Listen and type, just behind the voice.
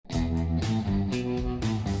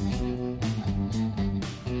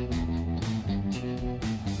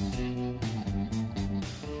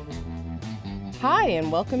Hi,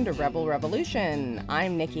 and welcome to Rebel Revolution.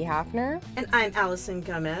 I'm Nikki Hafner. And I'm Allison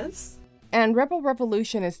Gomez. And Rebel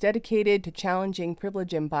Revolution is dedicated to challenging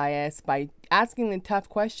privilege and bias by asking the tough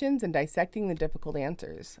questions and dissecting the difficult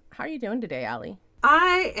answers. How are you doing today, Allie?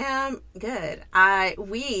 I am good.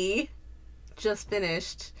 We just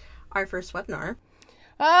finished our first webinar.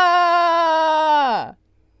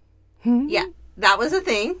 Yeah, that was a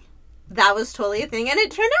thing. That was totally a thing, and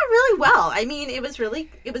it turned out really well. I mean, it was really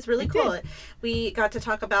cool. We got to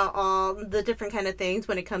talk about all the different kind of things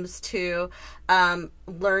when it comes to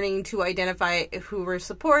learning to identify who we're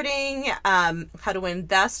supporting, how to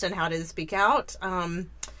invest, and how to speak out. I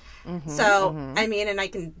mean, and I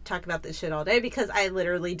can talk about this shit all day because I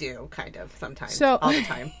literally do, kind of, sometimes. All the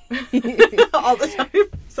time. All the time.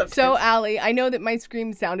 Sometimes. So, Allie, I know that my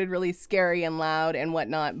scream sounded really scary and loud and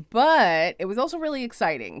whatnot, but it was also really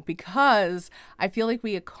exciting because I feel like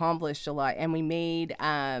we accomplished a lot and we made,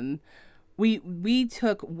 we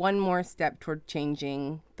took one more step toward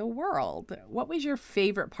changing the world. What was your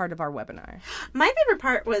favorite part of our webinar? My favorite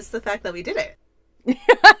part was the fact that we did it.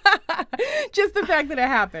 Just the fact that it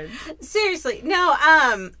happened. Seriously. No,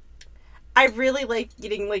 I really liked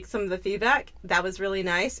getting some of the feedback. That was really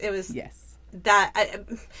nice. It was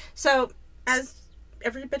so as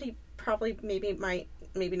everybody probably maybe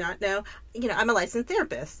not know, I'm a licensed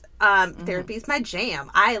therapist. Therapy is my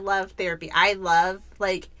jam. I love therapy. I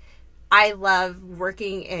love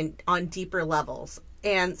working on deeper levels.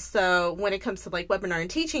 And so when it comes to webinar and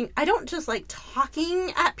teaching, I don't just like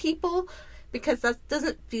talking at people, because that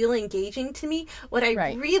doesn't feel engaging to me. What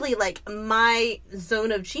I really like, my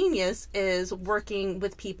zone of genius, is working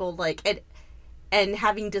with people and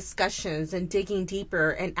having discussions and digging deeper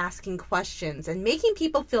and asking questions and making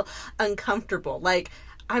people feel uncomfortable.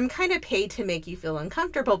 I'm kind of paid to make you feel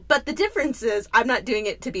uncomfortable, but the difference is I'm not doing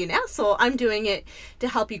it to be an asshole. I'm doing it to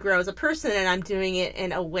help you grow as a person, and I'm doing it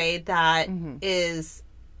in a way that is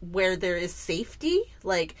where there is safety.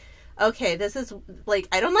 Okay, this is,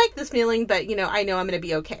 I don't like this feeling, but, I know I'm going to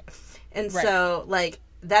be okay. And so,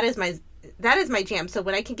 that is my jam. So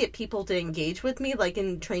when I can get people to engage with me,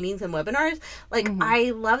 in trainings and webinars, I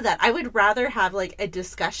love that. I would rather have, a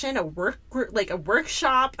discussion, a work group, a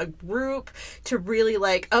workshop, a group, to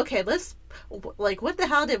really, okay, let's, what the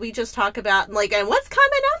hell did we just talk about? And what's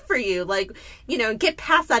coming up for you? Get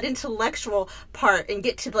past that intellectual part and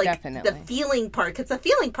get to, the feeling part. Because the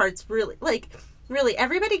feeling part's really, really,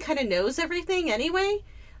 everybody kind of knows everything anyway,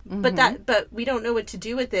 but we don't know what to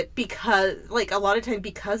do with it because, a lot of times,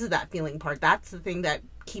 because of that feeling part, that's the thing that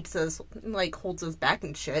keeps us, holds us back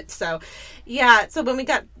and shit. So, yeah, so when we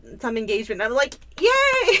got some engagement, I'm like,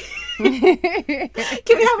 yay!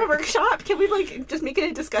 Can we have a workshop? Can we, just make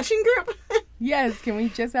it a discussion group? Yes, can we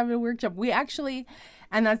just have a workshop? We actually,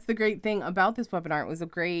 and that's the great thing about this webinar, it was a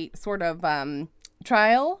great sort of,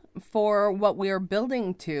 trial for what we're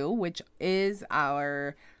building to, which is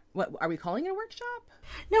our, what are we calling it, a workshop?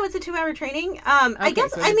 No, it's a 2-hour training. I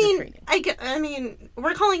guess, so I mean,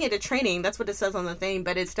 we're calling it a training. That's what it says on the thing,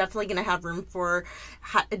 but it's definitely going to have room for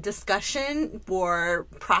a discussion, for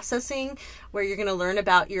processing, where you're going to learn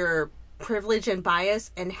about your privilege and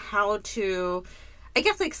bias and how to, I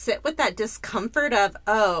guess, sit with that discomfort of,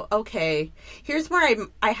 oh, okay, here's where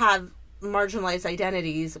I have marginalized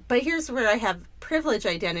identities, but here's where I have privileged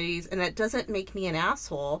identities, and that doesn't make me an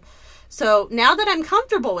asshole. So now that I'm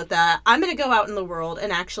comfortable with that, I'm going to go out in the world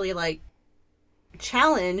and actually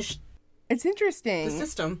challenge. It's interesting. The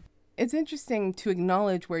system. It's interesting to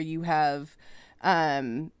acknowledge where you have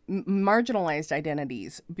marginalized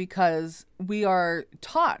identities, because we are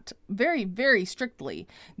taught very, very strictly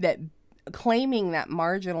that claiming that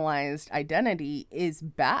marginalized identity is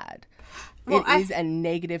bad. Well, it is a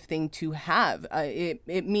negative thing to have.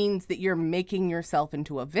 It means that you're making yourself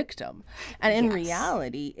into a victim. And in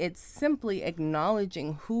reality, it's simply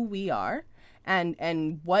acknowledging who we are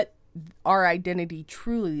and what our identity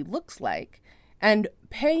truly looks like, and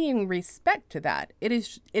paying respect to that. It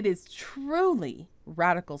is truly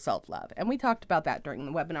radical self-love. And we talked about that during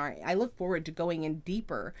the webinar. I look forward to going in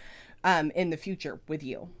deeper in the future with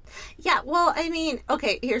you. Yeah, well, I mean,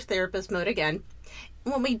 okay, here's therapist mode again.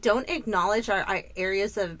 When we don't acknowledge our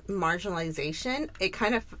areas of marginalization, it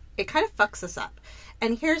kind of fucks us up.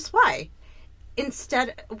 And here's why.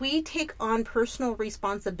 Instead, we take on personal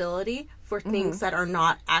responsibility for things that are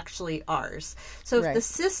not actually ours. So if the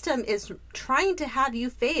system is trying to have you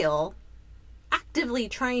fail, actively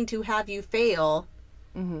trying to have you fail,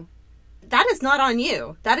 that is not on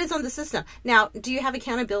you. That is on the system. Now, do you have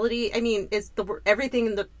accountability? I mean, is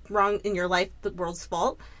everything wrong in your life the world's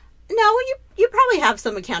fault? No, you probably have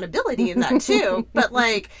some accountability in that too. But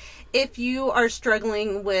like, if you are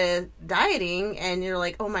struggling with dieting and you're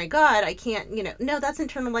like, oh my God, I can't, no, that's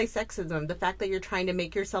internalized sexism. The fact that you're trying to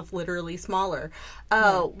make yourself literally smaller.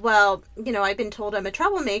 Oh, well, I've been told I'm a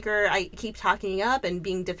troublemaker. I keep talking up and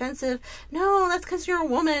being defensive. No, that's because you're a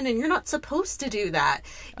woman and you're not supposed to do that.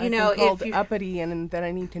 I've been called uppity and that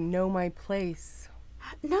I need to know my place.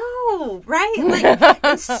 No, right?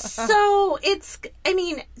 Like, so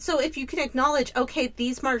if you can acknowledge, okay,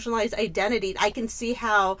 these marginalized identities, I can see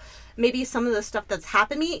how maybe some of the stuff that's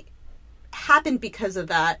happened because of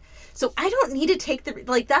that. So I don't need to take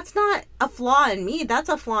that's not a flaw in me. That's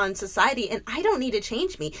a flaw in society. And I don't need to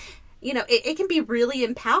change me. It can be really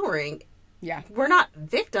empowering. Yeah. We're not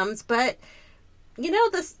victims, but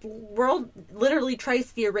this world literally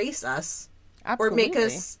tries to erase us. Absolutely. Or make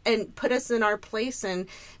us and put us in our place and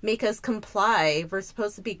make us comply. We're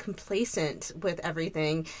supposed to be complacent with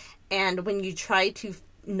everything. And when you try to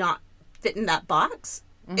not fit in that box,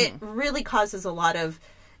 it really causes a lot of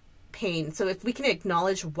pain. So if we can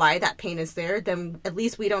acknowledge why that pain is there, then at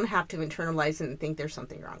least we don't have to internalize it and think there's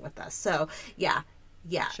something wrong with us. So, yeah.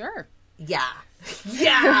 Sure. Yeah.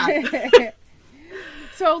 Yeah.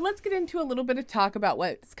 So let's get into a little bit of talk about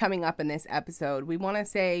what's coming up in this episode. We want to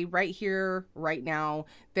say right here, right now,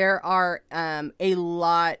 there are a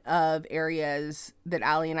lot of areas that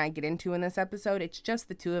Allie and I get into in this episode. It's just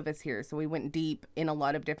the two of us here, so we went deep in a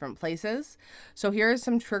lot of different places. So here are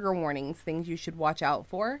some trigger warnings, things you should watch out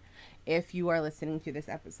for if you are listening to this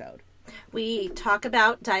episode. We talk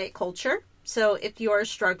about diet culture. So if you are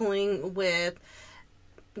struggling with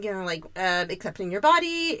accepting your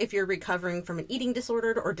body, if you're recovering from an eating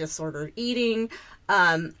disorder or disordered eating,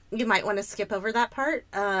 you might want to skip over that part.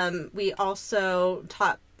 We also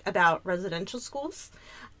talk about residential schools.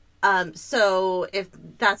 So if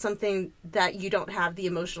that's something that you don't have the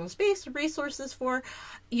emotional space or resources for,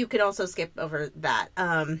 you could also skip over that.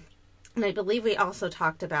 And I believe we also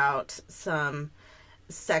talked about some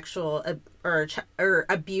sexual or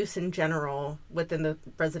abuse in general within the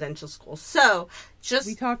residential school. So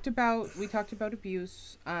we talked about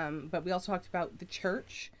abuse, but we also talked about the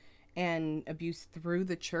church and abuse through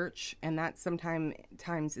the church, and that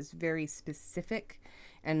sometimes is very specific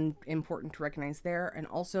and important to recognize there. And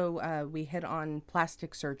also we hit on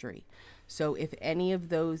plastic surgery. So if any of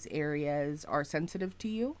those areas are sensitive to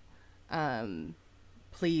you,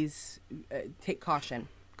 please take caution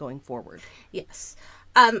going forward. Yes.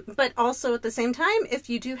 But also at the same time, if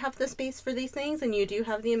you do have the space for these things and you do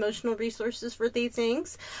have the emotional resources for these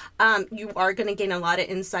things, you are going to gain a lot of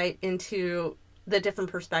insight into the different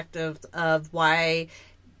perspectives of why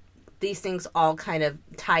these things all kind of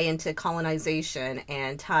tie into colonization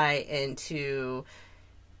and tie into,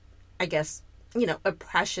 I guess,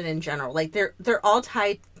 oppression in general. Like they're all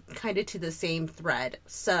tied kind of to the same thread.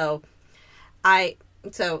 So I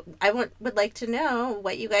would like to know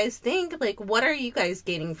what you guys think. Like, what are you guys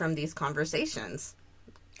gaining from these conversations?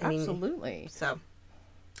 Absolutely.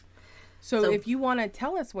 So if you want to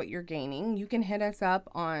tell us what you're gaining, you can hit us up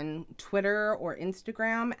on Twitter or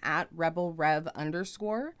Instagram at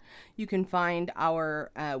 @rebelrev_. You can find our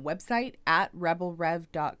website at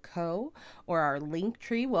rebelrev.co, or our link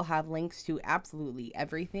tree will have links to absolutely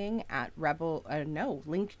everything at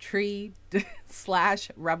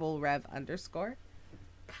linktree/rebelrev_.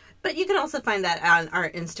 But you can also find that on our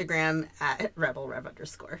Instagram at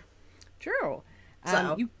rebelrev_. True.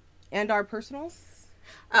 And our personals?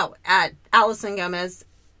 Oh, at Allison Gomez.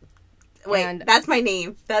 Wait, that's my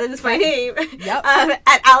name. That is my name. Yep.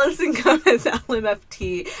 At Allison Gomez,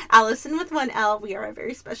 LMFT. Allison with one L. We are a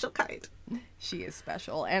very special kind. She is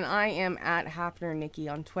special. And I am at Hafner Nikki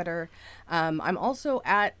on Twitter. I'm also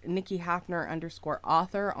at Nikki Hafner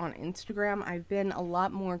 _author on Instagram. I've been a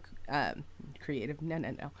lot more creative.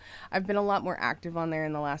 No. I've been a lot more active on there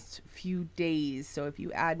in the last few days. So if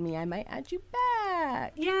you add me, I might add you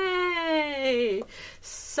back. Yay!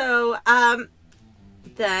 So,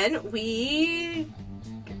 then we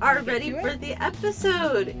are ready for the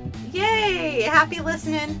episode. Yay! Happy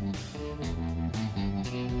listening.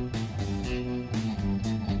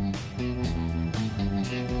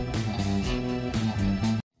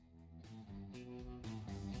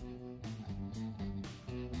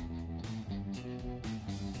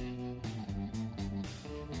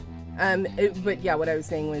 But yeah, what I was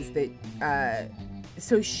saying was that,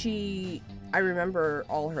 I remember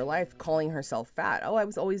all her life calling herself fat. Oh, I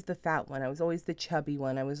was always the fat one. I was always the chubby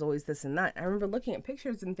one. I was always this and that. I remember looking at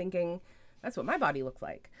pictures and thinking, that's what my body looks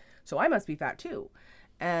like. So I must be fat too.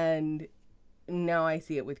 And now I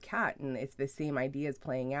see it with Kat, and it's the same ideas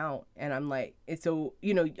playing out. And I'm like, it's so,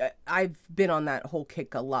 you know, I've been on that whole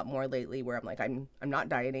kick a lot more lately where I'm like, I'm not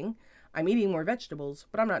dieting. I'm eating more vegetables,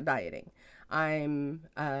 but I'm not dieting. I'm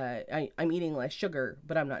eating less sugar,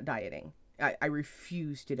 but I'm not dieting. I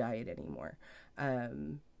refuse to diet anymore.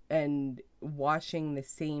 And watching the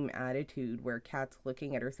same attitude where Kat's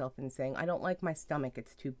looking at herself and saying, I don't like my stomach,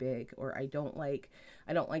 it's too big, or I don't like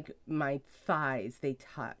my thighs, they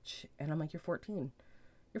touch. And I'm like, you're 14.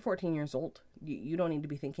 You're 14 years old. You don't need to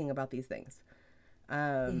be thinking about these things.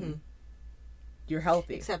 You're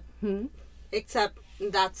healthy. Except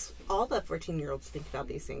that's all the 14-year-olds think about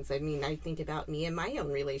these things. I mean, I think about me and my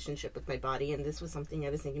own relationship with my body, and this was something I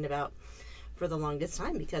was thinking about for the longest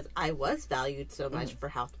time because I was valued so much for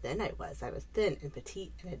how thin I was. I was thin and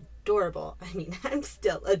petite and adorable. I mean, I'm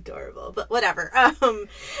still adorable, but whatever.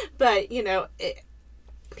 But, you know,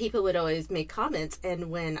 people would always make comments,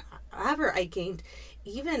 and whenever I gained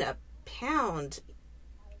even a pound,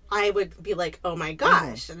 I would be like, oh my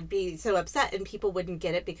gosh, and be so upset, and people wouldn't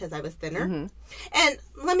get it because I was thinner. And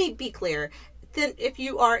let me be clear, if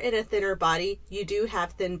you are in a thinner body, you do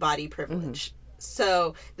have thin body privilege.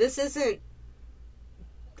 So this isn't,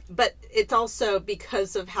 but it's also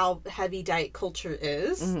because of how heavy diet culture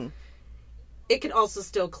is. It can also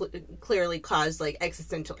still clearly cause like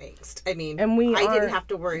existential angst. I mean, I didn't have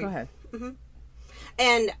to worry. Go ahead.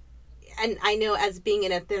 And I know as being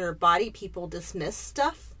in a thinner body, people dismiss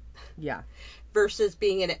stuff. Yeah. Versus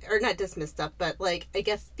being in it, or not dismiss stuff, but like, I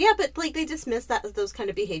guess, yeah, but like they dismiss those kind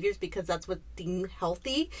of behaviors because that's what's deemed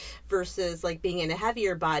healthy versus like being in a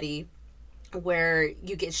heavier body where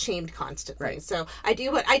you get shamed constantly. Right. So I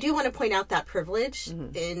do want to point out that privilege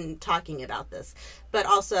in talking about this, but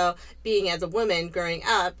also being as a woman growing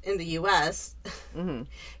up in the U.S.,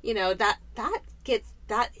 you know, that gets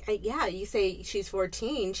that. Yeah, you say she's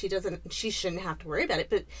 14, she shouldn't have to worry about it,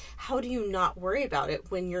 but how do you not worry about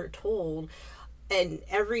it when you're told? And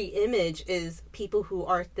every image is people who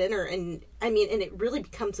are thinner, and I mean, and it really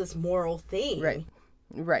becomes this moral thing.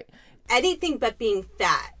 Right. Anything but being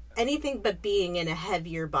fat. Anything but being in a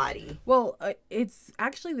heavier body. Well, it's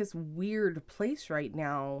actually this weird place right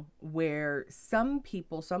now where some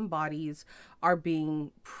people, some bodies are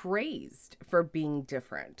being praised for being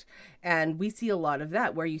different. And we see a lot of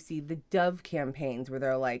that where you see the Dove campaigns where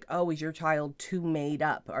they're like, oh, is your child too made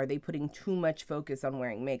up? Are they putting too much focus on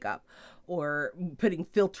wearing makeup or putting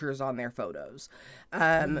filters on their photos?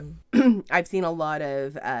 I've seen a lot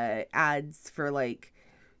of ads for like,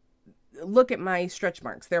 look at my stretch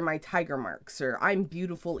marks, they're my tiger marks, or I'm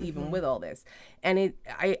beautiful even with all this. And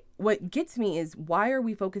what gets me is, why are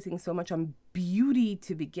we focusing so much on beauty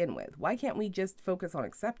to begin with? Why can't we just focus on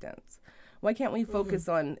acceptance? Why can't we focus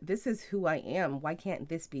on, this is who I am, why can't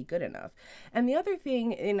this be good enough? And the other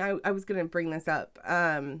thing, and I was going to bring this up,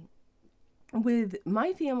 with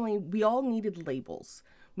my family, we all needed labels.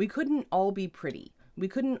 We couldn't all be pretty, we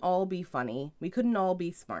couldn't all be funny, we couldn't all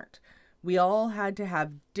be smart. We all had to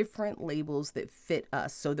have different labels that fit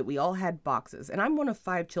us so that we all had boxes. And I'm one of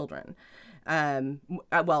 5 children.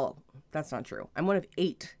 Well, that's not true. I'm one of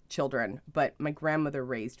 8 children, but my grandmother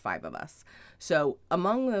raised 5 of us. So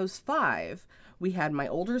among those 5, we had my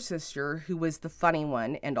older sister, who was the funny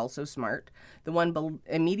one and also smart. The one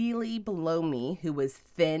immediately below me, who was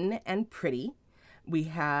thin and pretty. We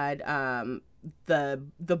had the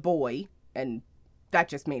boy, and that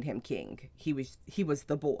just made him king. He was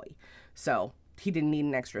the boy. So he didn't need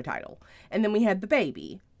an extra title. And then we had the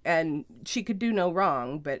baby, and she could do no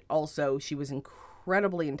wrong, but also she was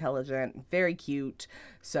incredibly intelligent, very cute.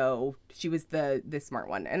 So she was the smart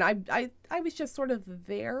one. And I was just sort of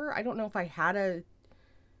there. I don't know if I had I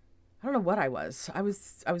don't know what I was. I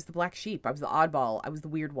was the black sheep. I was the oddball. I was the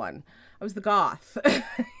weird one. I was the goth.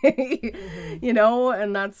 You know,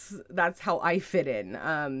 and that's how I fit in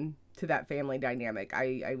to that family dynamic.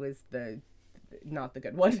 I was not the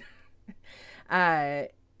good one. And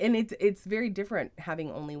it's very different having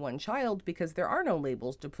only one child because there are no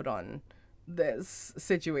labels to put on this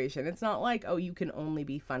situation. It's not like, oh, you can only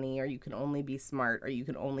be funny, or you can only be smart, or you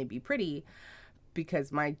can only be pretty,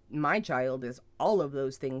 because my child is all of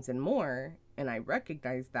those things and more, and I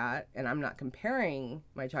recognize that, and I'm not comparing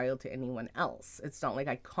my child to anyone else. It's not like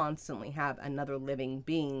I constantly have another living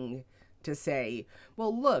being to say,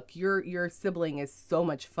 well, look, your sibling is so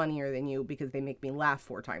much funnier than you because they make me laugh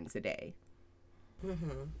 4 times a day.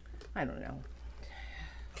 I don't know.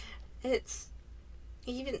 It's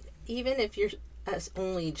even if you're an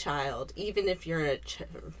only child, even if you're in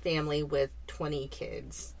a family with 20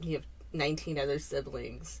 kids, you have 19 other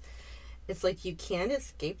siblings, it's like you can't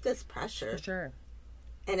escape this pressure. For sure.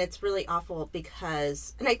 And it's really awful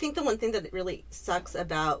because, and I think the one thing that really sucks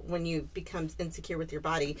about when you become insecure with your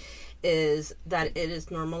body is that it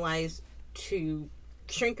is normalized to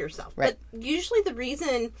shrink yourself. Right. But usually the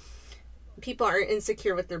reason people are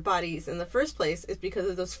insecure with their bodies in the first place is because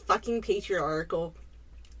of those fucking patriarchal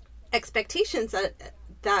expectations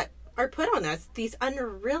that are put on us. These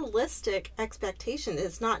unrealistic expectations.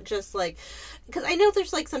 It's not just like, because I know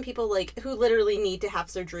there's like some people like who literally need to have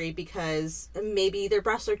surgery because maybe their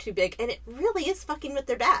breasts are too big, and it really is fucking with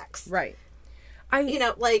their backs. Right. You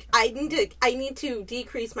know, like I need to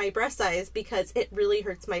decrease my breast size because it really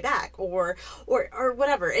hurts my back, or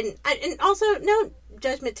whatever. And also no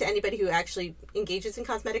judgment to anybody who actually engages in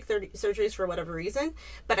cosmetic surgeries for whatever reason,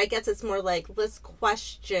 but I guess it's more like, let's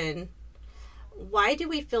question, why do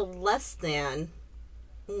we feel less than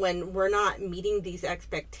when we're not meeting these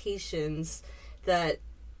expectations that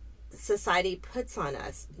society puts on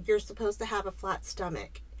us? You're supposed to have a flat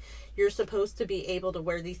stomach. You're supposed to be able to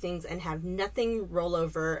wear these things and have nothing roll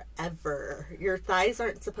over ever. Your thighs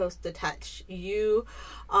aren't supposed to touch. You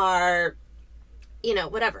are, you know,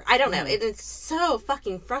 whatever. I don't know. It is so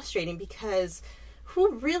fucking frustrating because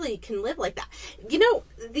who really can live like that? You know,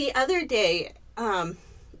 the other day,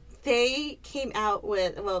 they came out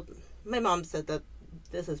with, well, my mom said that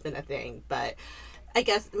this has been a thing, but I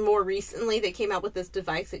guess more recently they came out with this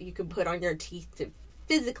device that you can put on your teeth to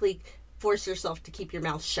physically force yourself to keep your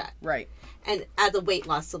mouth shut. Right. And as a weight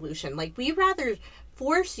loss solution. Like, we rather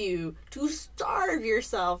force you to starve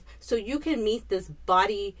yourself so you can meet this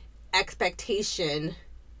body expectation,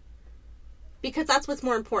 because that's what's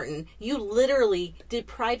more important. You literally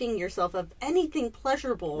depriving yourself of anything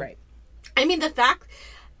pleasurable. Right. I mean, the fact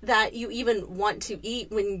that you even want to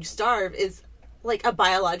eat when you starve is like a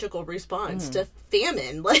biological response to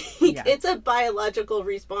famine. Like, it's a biological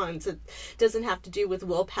response. It doesn't have to do with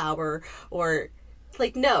willpower or,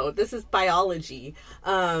 like, no, this is biology.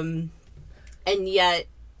 And yet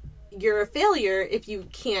you're a failure if you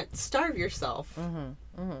can't starve yourself.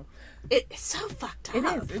 It's so fucked up. It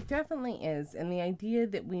is. It definitely is. And the idea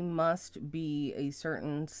that we must be a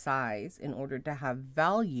certain size in order to have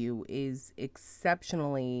value is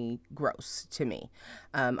exceptionally gross to me.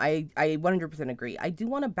 I 100% agree. I do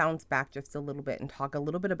want to bounce back just a little bit and talk a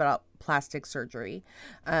little bit about plastic surgery.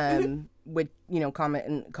 With, you know,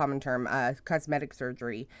 common term, cosmetic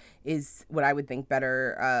surgery is what I would think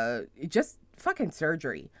better. Just fucking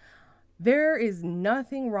surgery. There is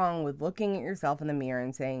nothing wrong with looking at yourself in the mirror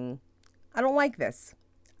and saying, I don't like this.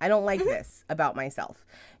 I don't like this about myself.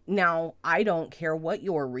 Now, I don't care what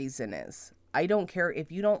your reason is. I don't care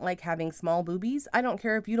if you don't like having small boobies. I don't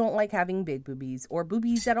care if you don't like having big boobies or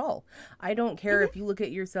boobies at all. I don't care if you look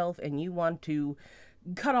at yourself and you want to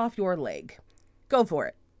cut off your leg. Go for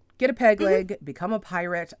it. Get a peg leg. Become a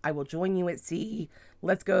pirate. I will join you at sea.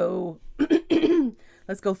 Let's go.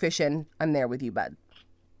 Let's go fishing. I'm there with you, bud.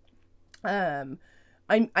 I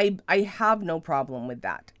have no problem with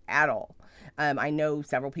that at all. I know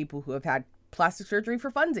several people who have had plastic surgery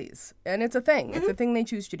for funsies, and it's a thing. It's a thing they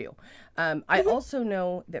choose to do. I also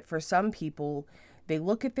know that for some people, they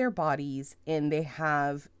look at their bodies and they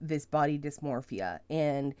have this body dysmorphia,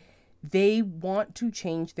 and they want to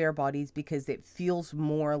change their bodies because it feels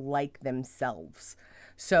more like themselves.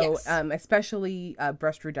 So, especially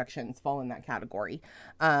breast reductions fall in that category.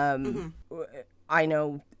 I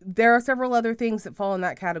know there are several other things that fall in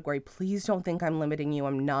that category. Please don't think I'm limiting you.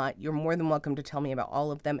 I'm not. You're more than welcome to tell me about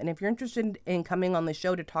all of them. And if you're interested in coming on the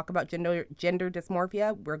show to talk about gender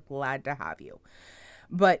dysmorphia, we're glad to have you.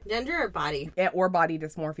 But gender or body? Or body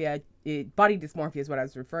dysmorphia. Body dysmorphia is what I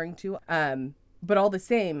was referring to. But all the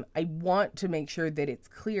same, I want to make sure that it's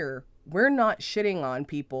clear we're not shitting on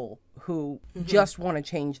people who just want to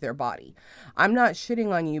change their body. I'm not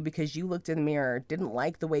shitting on you because you looked in the mirror, didn't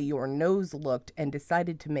like the way your nose looked, and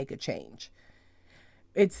decided to make a change.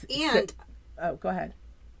 Oh, go ahead.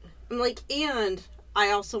 And I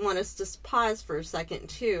also want us to pause for a second,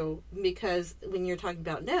 too, because when you're talking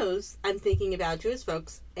about nose, I'm thinking about Jewish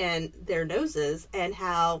folks and their noses and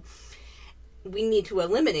how we need to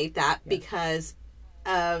eliminate that because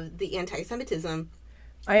of the anti-Semitism.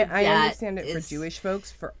 I understand it for Jewish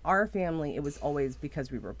folks. For our family, it was always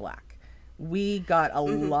because we were black. We got a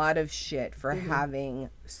lot of shit for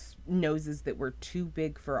having noses that were too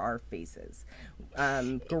big for our faces.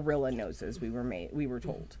 Gorilla noses, we were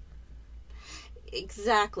told.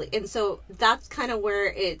 Exactly. And so that's kind of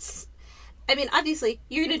where it's, I mean, obviously,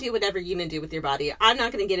 you're going to do whatever you're going to do with your body. I'm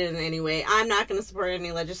not going to get it in any way. I'm not going to support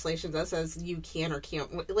any legislation that says you can or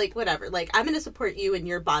can't, like, whatever. Like, I'm going to support you in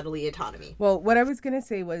your bodily autonomy. Well, what I was going to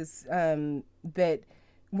say was that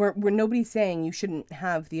We're nobody's saying you shouldn't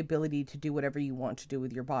have the ability to do whatever you want to do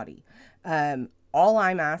with your body. All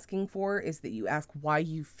I'm asking for is that you ask why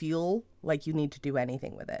you feel like you need to do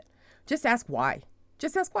anything with it. Just ask why.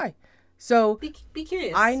 Just ask why. So be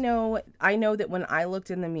curious. I know that when I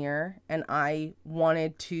looked in the mirror and I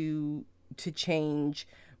wanted to change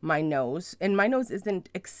my nose, and my nose isn't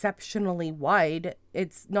exceptionally wide.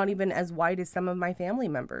 It's not even as wide as some of my family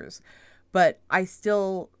members, but I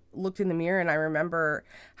still looked in the mirror, and I remember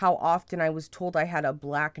how often I was told I had a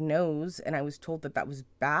black nose, and I was told that was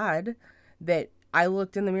bad, that I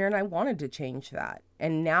looked in the mirror and I wanted to change that.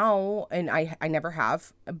 And now, and I never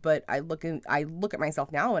have, but I look at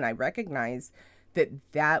myself now and I recognize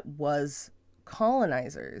that was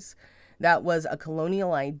colonizers. That was a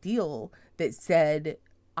colonial ideal that said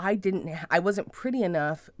I wasn't pretty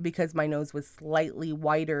enough because my nose was slightly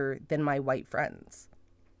wider than my white friends.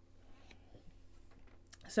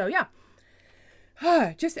 So yeah,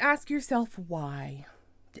 just ask yourself why.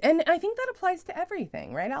 And I think that applies to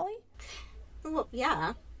everything, right, Allie? Well,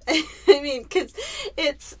 yeah. I mean, because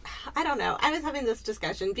I don't know. I was having this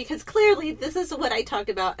discussion because clearly this is what I talk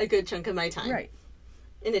about a good chunk of my time. Right.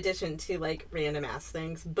 In addition to, like, random ass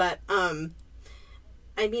things. But, I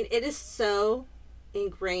mean, it is so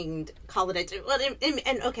ingrained, colonized. Well,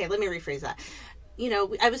 and okay, let me rephrase that. You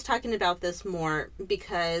know, I was talking about this more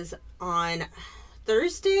because on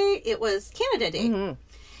Thursday, it was Canada Day.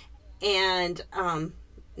 Mm-hmm. And,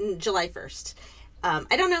 July 1st.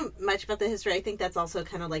 I don't know much about the history. I think that's also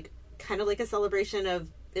kind of like a celebration of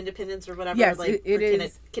independence or whatever. Yes, like, it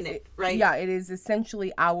is. Right? Yeah, it is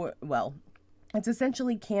essentially it's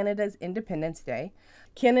essentially Canada's Independence Day.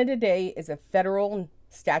 Canada Day is a federal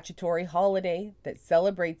statutory holiday that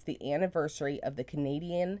celebrates the anniversary of the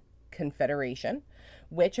Canadian Confederation,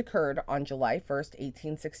 which occurred on July 1st,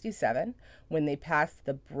 1867, when they passed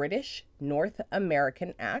the British North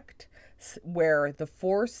American Act, where the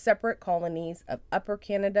 4 separate colonies of Upper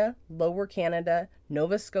Canada, Lower Canada,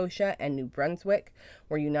 Nova Scotia, and New Brunswick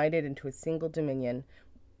were united into a single dominion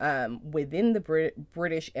within the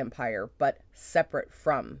British Empire, but separate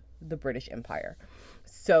from the British Empire.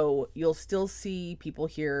 So you'll still see people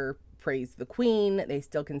here praise the Queen. They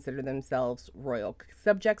still consider themselves royal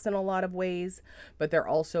subjects in a lot of ways, but they're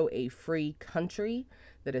also a free country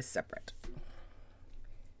that is separate.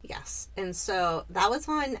 Yes. And so that was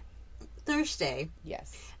on Thursday.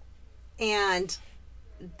 Yes. And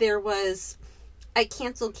there was a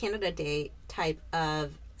cancel Canada Day type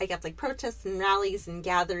of, I guess, like protests and rallies and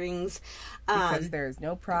gatherings. Because there's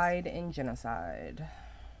no pride in genocide.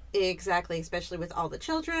 Exactly, especially with all the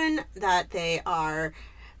children that they are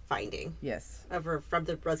finding. Yes. Over from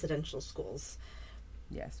the residential schools.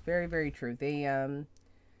 Yes, very, very true. They,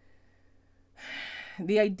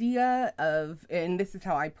 the idea of, and this is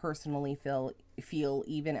how I personally feel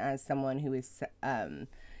even as someone who is a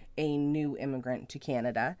new immigrant to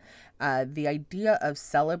Canada, the idea of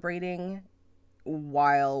celebrating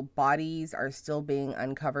while bodies are still being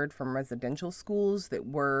uncovered from residential schools that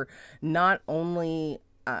were not only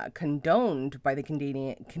condoned by the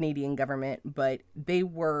Canadian government, but they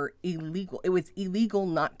were illegal. It was illegal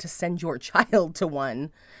not to send your child to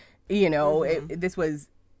one. You know, mm-hmm. This was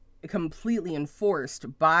completely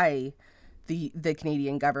enforced by the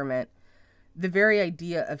Canadian government. The very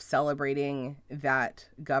idea of celebrating that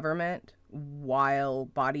government while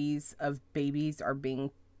bodies of babies are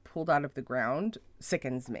being pulled out of the ground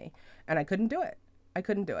sickens me. And I couldn't do it.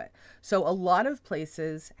 So a lot of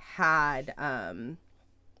places had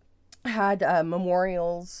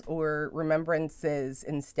memorials or remembrances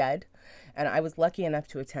instead. And I was lucky enough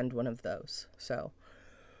to attend one of those. So,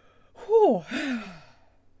 whew.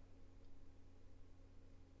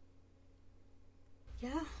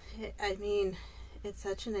 Yeah. I mean, it's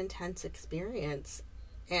such an intense experience,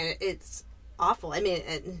 and it's awful. I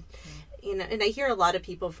mean, you know, and I hear a lot of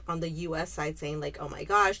people on the U.S. side saying, like, oh my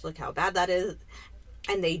gosh, look how bad that is,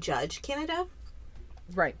 and they judge Canada.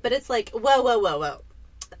 Right. But it's like, whoa.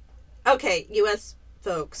 Okay, U.S.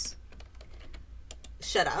 folks,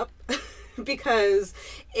 shut up. Because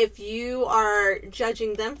if you are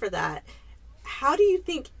judging them for that, how do you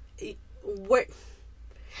think...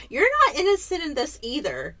 You're not innocent in this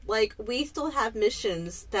either. Like, we still have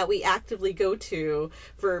missions that we actively go to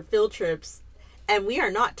for field trips, and we are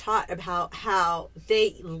not taught about how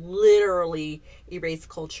they literally erase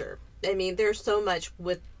culture. I mean, there's so much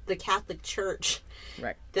with the Catholic Church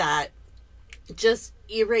right. that just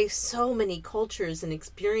erase so many cultures and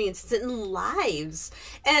experiences and lives.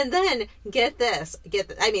 And then, get this.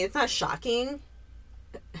 I mean, it's not shocking,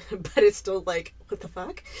 but it's still like, what the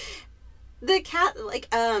fuck?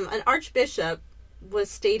 An archbishop was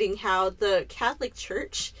stating how the Catholic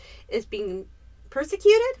Church is being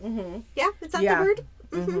persecuted. Mm-hmm. Yeah, is that the word?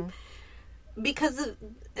 Mm-hmm.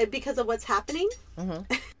 Because of what's happening.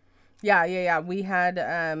 Mm-hmm. Yeah. We had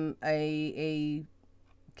a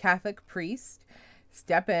Catholic priest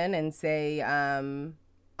step in and say,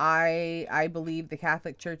 I believe the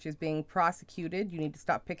Catholic Church is being prosecuted. You need to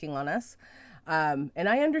stop picking on us. And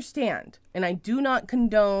I understand, and I do not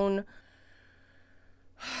condone.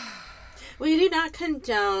 We do not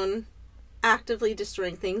condone actively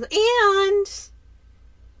destroying things,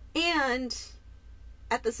 and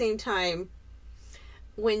at the same time,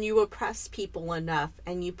 when you oppress people enough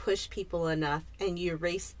and you push people enough and you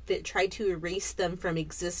try to erase them from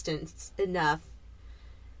existence enough,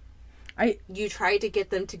 you try to get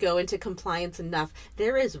them to go into compliance enough,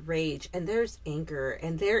 there is rage and there's anger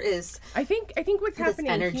and there is I think what's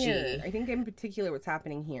happening here, I think in particular what's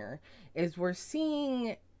happening here is we're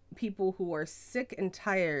seeing people who are sick and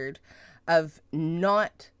tired of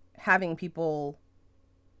not having people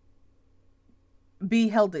be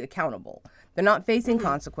held accountable. They're not facing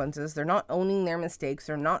consequences. They're not owning their mistakes.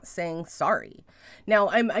 They're not saying sorry. Now,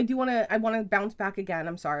 I want to bounce back again.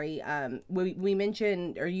 I'm sorry. We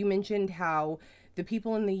mentioned, or you mentioned, how the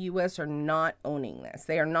people in the U.S. are not owning this.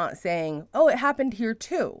 They are not saying, oh, it happened here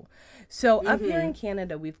too. So up here in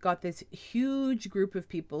Canada, we've got this huge group of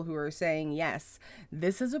people who are saying, yes,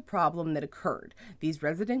 this is a problem that occurred. These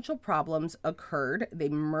residential problems occurred. They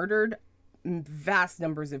murdered vast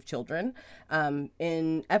numbers of children.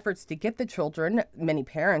 In efforts to get the children, many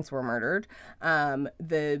parents were murdered.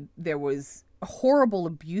 There was horrible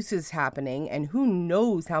abuses happening, and who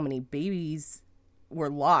knows how many babies were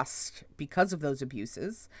lost because of those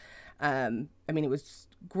abuses. I mean, it was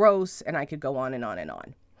gross, and I could go on and on and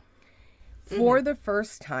on. For the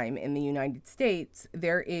first time in the United States,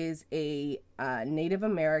 there is a Native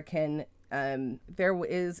American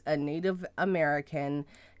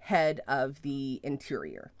head of the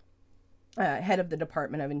Interior, head of the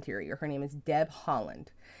Department of Interior. Her name is Deb Haaland.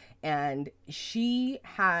 And she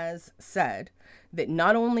has said that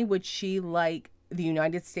not only would she like the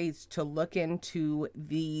United States to look into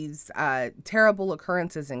these terrible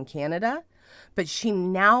occurrences in Canada, but she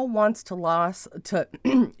now wants to launch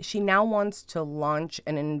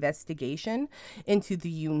an investigation into the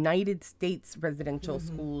United States residential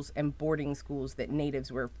schools and boarding schools that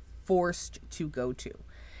Natives were forced to go to.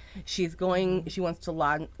 She wants to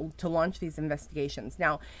launch these investigations.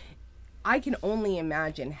 Now, I can only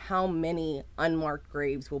imagine how many unmarked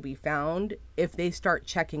graves will be found if they start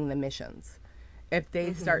checking the missions, if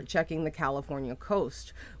they start checking the California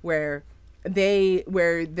coast, where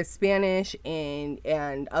the Spanish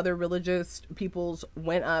and other religious peoples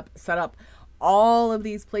went up, set up all of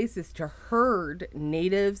these places to herd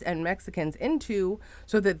Natives and Mexicans into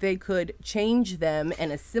so that they could change them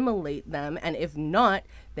and assimilate them, and if not,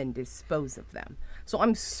 then dispose of them. So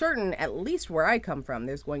I'm certain, at least where I come from,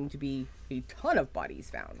 there's going to be a ton of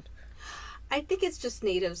bodies found. I think it's just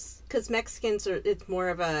Natives, because Mexicans it's more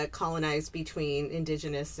of a colonized between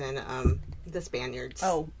indigenous and the Spaniards.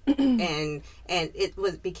 Oh. and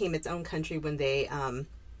it became its own country when they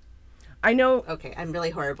I know. Okay, I'm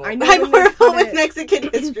really horrible. I'm horrible with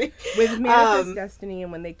Mexican history. With Manifest Destiny,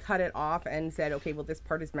 and when they cut it off and said, okay, well, this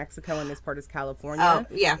part is Mexico and this part is California. Oh,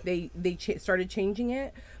 yeah. They started changing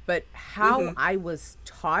it. But how I was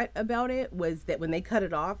taught about it was that when they cut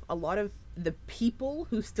it off, a lot of the people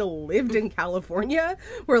who still lived in California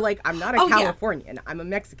were like, I'm not a Californian. Yeah. I'm a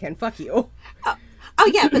Mexican. Fuck you. Oh,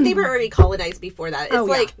 yeah, but they were already colonized before that. It's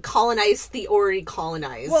like colonized the already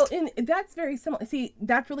colonized. Well, and that's very similar. See,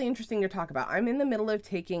 that's really interesting to talk about. I'm in the middle of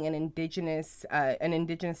taking an indigenous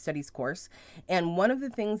studies course, and one of the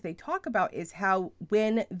things they talk about is how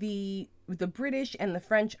when the British and the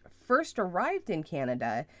French first arrived in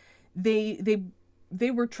Canada, they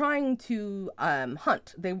were trying to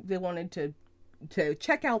hunt. They wanted to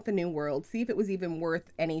check out the New World, see if it was even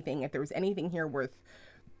worth anything, if there was anything here worth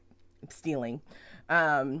stealing.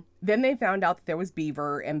 Then they found out that there was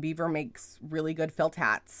beaver, and beaver makes really good felt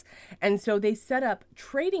hats. And so they set up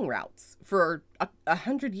trading routes for a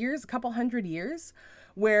couple hundred years,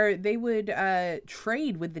 where they would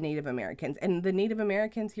trade with the Native Americans. And the Native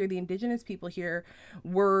Americans here, the indigenous people here,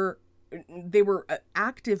 were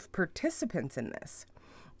active participants in this.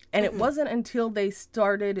 And it wasn't until they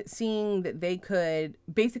started seeing that they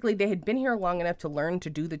had been here long enough to learn to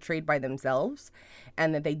do the trade by themselves,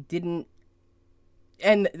 and that they didn't.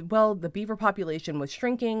 And, well, the beaver population was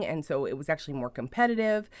shrinking, and so it was actually more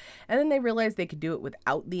competitive. And then they realized they could do it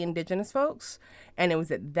without the indigenous folks. And it was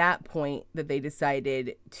at that point that they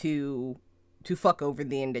decided to fuck over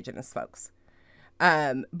the indigenous folks.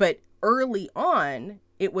 But early on,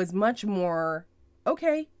 it was much more,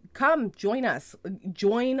 okay, come join us,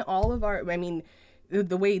 join all of our, I mean,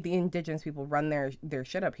 the way the indigenous people run their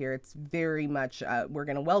shit up here, it's very much, we're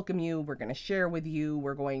going to welcome you. We're going to share with you.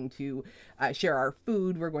 We're going to share our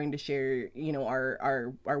food. We're going to share, you know,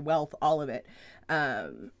 our wealth, all of it.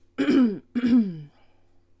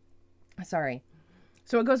 Sorry.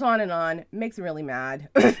 So it goes on, makes me really mad.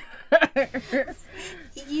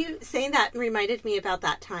 You saying that reminded me about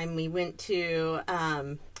that time we went to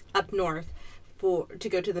up north to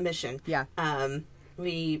go to the mission. Yeah.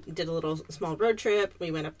 We did a little small road trip. We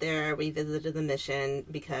went up there. We visited the mission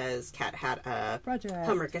because Kat had a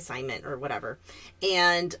homework assignment or whatever.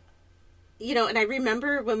 And, you know, and I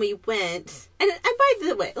remember when we went, and by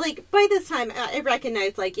the way, like, by this time, I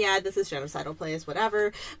recognized, like, yeah, this is genocidal place,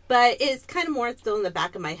 whatever. But it's kind of more still in the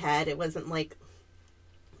back of my head. It wasn't, like,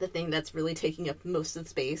 the thing that's really taking up most of the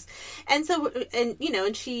space. And so, and, you know,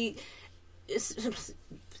 and she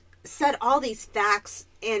said all these facts,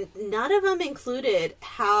 and none of them included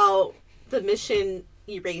how the mission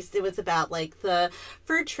erased. It was about, like, the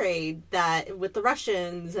fur trade that with the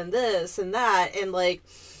Russians and this and that, and, like,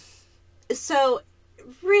 so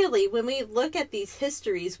really when we look at these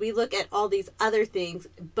histories, we look at all these other things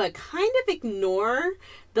but kind of ignore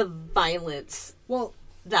the violence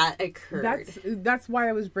that occurred. That's why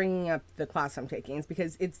I was bringing up the class I'm taking, is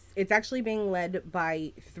because it's actually being led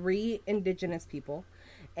by 3 indigenous people.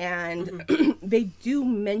 And they do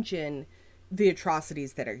mention the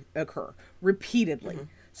atrocities that occur repeatedly.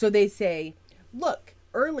 So they say, look,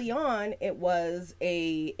 early on, it was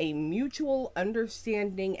a mutual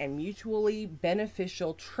understanding and mutually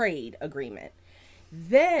beneficial trade agreement.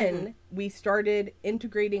 Then we started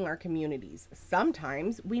integrating our communities.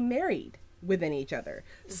 Sometimes we married within each other.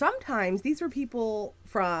 Sometimes these were people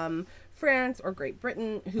from France or Great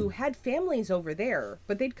Britain who had families over there,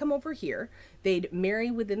 but they'd come over here. They'd marry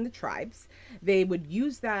within the tribes. They would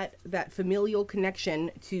use that familial connection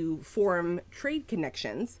to form trade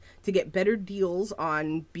connections to get better deals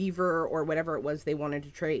on beaver or whatever it was they wanted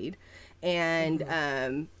to trade. And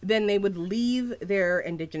then they would leave their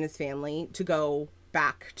indigenous family to go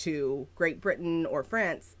back to Great Britain or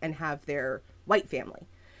France and have their white family.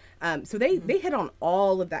 So they hit on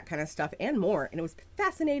all of that kind of stuff and more. And it was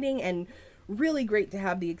fascinating and really great to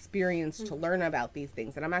have the experience to learn about these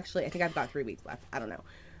things. And I think I've got 3 weeks left. I don't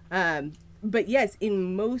know. But yes,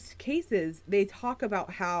 in most cases, they talk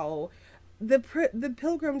about how the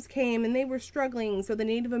Pilgrims came and they were struggling. So the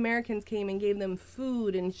Native Americans came and gave them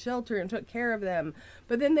food and shelter and took care of them.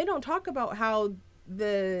 But then they don't talk about how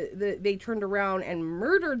they turned around and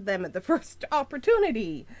murdered them at the first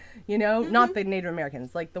opportunity, you know, not the Native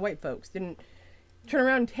Americans, like the white folks didn't turn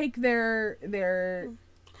around and take their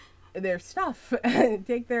stuff,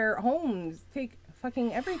 take their homes, take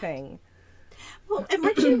fucking everything. Well, and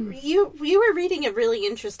what you were reading a really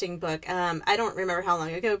interesting book. I don't remember how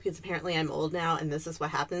long ago, because apparently I'm old now, and this is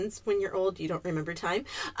what happens when you're old. You don't remember time.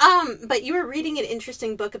 But you were reading an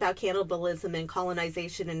interesting book about cannibalism and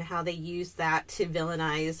colonization and how they use that to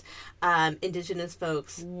villainize indigenous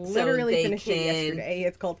folks. Literally finished it yesterday.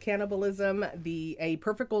 It's called Cannibalism: a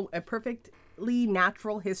perfectly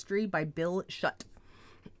natural history by Bill Schutt.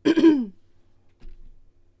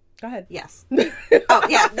 Go ahead. Yes. Oh,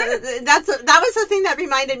 yeah. That was the thing that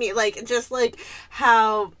reminded me, like, just like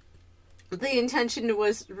how the intention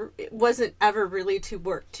wasn't ever really to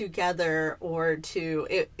work together or to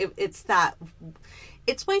it's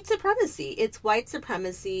white supremacy. It's white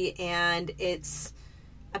supremacy, and it's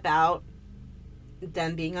about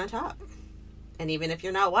them being on top. And even if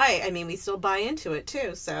you're not white, I mean, we still buy into it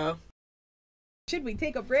too. So, should we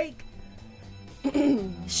take a break?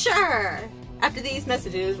 Sure. After these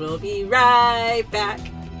messages, we'll be right back.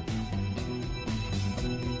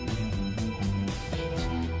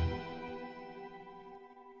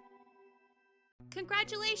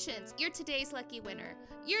 Congratulations! You're today's lucky winner.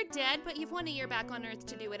 You're dead, but you've won a year back on Earth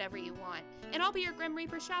to do whatever you want. And I'll be your Grim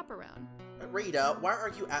Reaper chaperone. Rita, why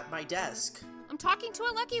are you at my desk? I'm talking to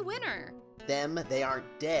a lucky winner. They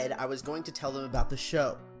aren't dead. I was going to tell them about the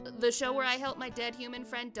show. The show where I helped my dead human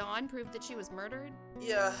friend Dawn prove that she was murdered?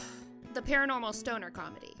 Yeah. The paranormal stoner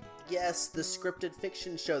comedy. Yes, the scripted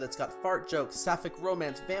fiction show that's got fart jokes, sapphic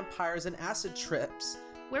romance, vampires, and acid trips.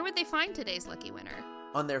 Where would they find today's lucky winner?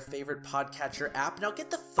 On their favorite podcatcher app. Now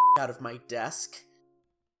get the out of my desk.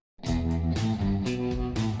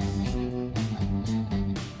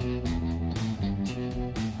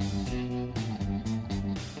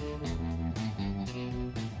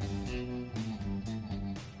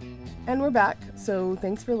 And we're back. So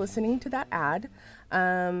thanks for listening to that ad.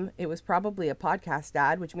 It was probably a podcast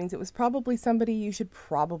ad, which means it was probably somebody you should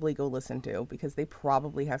probably go listen to because they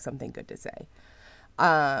probably have something good to say.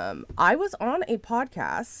 I was on a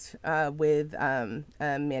podcast with a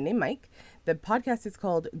man named Mike. The podcast is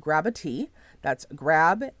called Grab a Tea. That's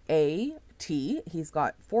Grab a Tea. He's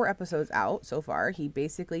got 4 episodes out so far. He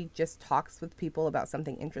basically just talks with people about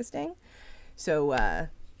something interesting. So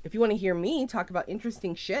if you want to hear me talk about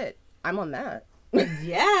interesting shit, I'm on that.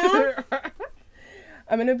 Yeah.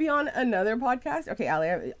 I'm going to be on another podcast. Okay, Allie,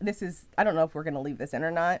 I don't know if we're going to leave this in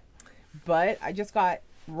or not, but I just got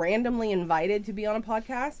randomly invited to be on a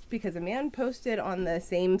podcast because a man posted on the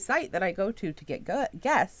same site that I go to get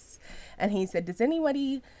guests. And he said, does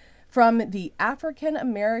anybody from the African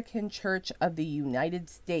American Church of the United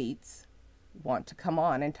States want to come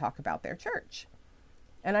on and talk about their church?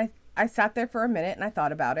 And I sat there for a minute and I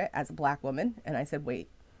thought about it as a black woman. And I said, wait,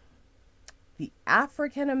 the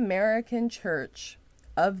African American Church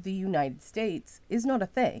of the United States is not a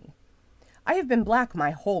thing. I have been black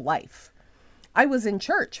my whole life. I was in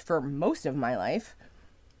church for most of my life.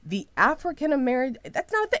 The African American,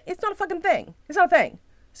 that's not a thing. It's not a fucking thing. It's not a thing.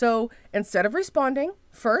 So instead of responding,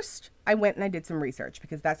 first I went and I did some research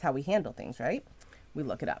because that's how we handle things, right? We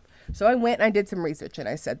look it up. So I went and I did some research and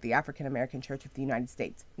I said the African American Church of the United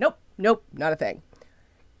States. Nope, not a thing.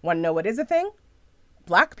 Want to know what is a thing?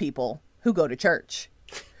 Black people who go to church.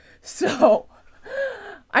 So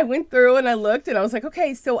I went through and I looked and I was like,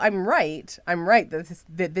 okay, so I'm right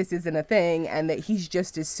that this isn't a thing and that he's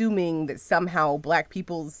just assuming that somehow black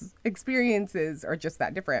people's experiences are just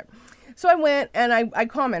that different. So I went and I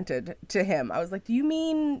commented to him. I was like, do you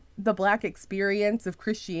mean the black experience of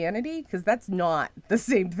Christianity? Because that's not the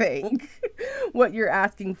same thing. What you're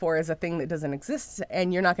asking for is a thing that doesn't exist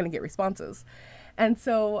and you're not going to get responses. And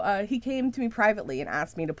so he came to me privately and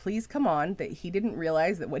asked me to please come on, that he didn't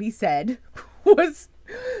realize that what he said was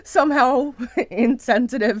somehow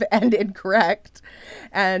insensitive and incorrect,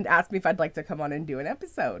 and asked me if I'd like to come on and do an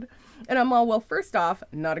episode. And I'm all, well, first off,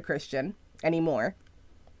 not a Christian anymore.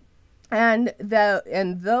 And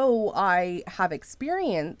though I have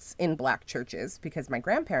experience in black churches because my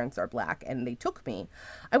grandparents are black and they took me,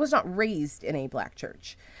 I was not raised in a black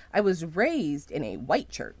church. I was raised in a white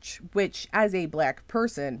church, which as a black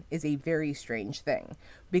person is a very strange thing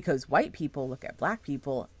because white people look at black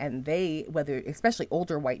people and they, especially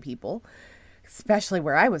older white people, especially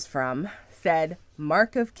where I was from, said,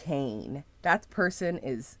 mark of Cain. That person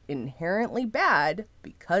is inherently bad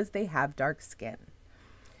because they have dark skin.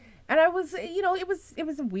 And I was, it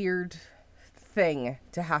was a weird thing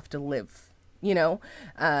to have to live,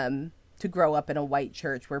 to grow up in a white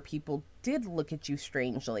church where people did look at you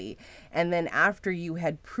strangely. And then after you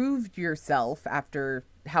had proved yourself, after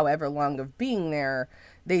however long of being there,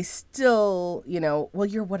 they still, well,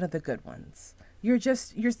 you're one of the good ones.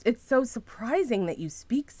 It's so surprising that you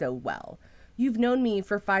speak so well. You've known me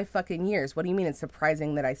for 5 fucking years. What do you mean it's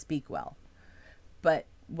surprising that I speak well? But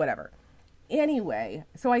whatever. Anyway,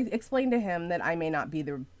 so I explained to him that I may not be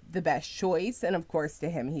the best choice. And of course to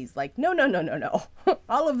him, he's like, no.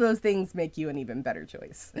 All of those things make you an even better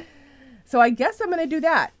choice. So I guess I'm going to do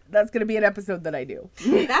that. That's going to be an episode that I do.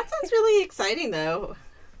 That sounds really exciting though.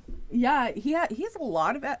 Yeah, he has a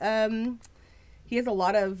lot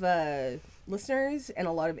of listeners and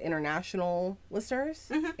a lot of international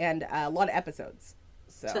listeners and a lot of episodes.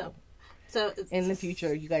 So in the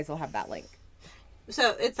future, you guys will have that link.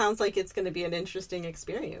 So it sounds like it's going to be an interesting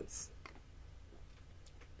experience.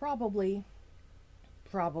 Probably,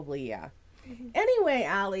 yeah. Anyway,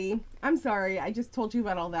 Allie, I'm sorry. I just told you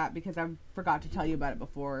about all that because I forgot to tell you about it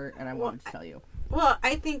before, and I wanted to tell you. Well,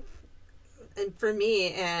 I think for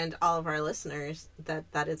me and all of our listeners,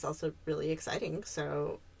 that is also really exciting.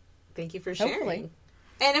 So thank you for sharing. Hopefully.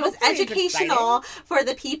 And it was educational for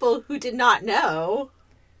the people who did not know.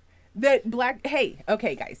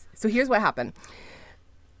 Okay, guys. So here's what happened.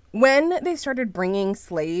 When they started bringing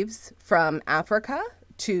slaves from Africa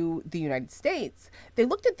to the United States, they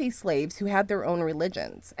looked at these slaves who had their own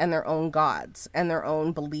religions and their own gods and their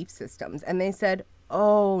own belief systems. And they said,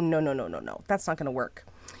 oh, no, that's not going to work.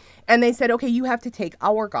 And they said, okay, you have to take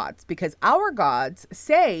our gods because our gods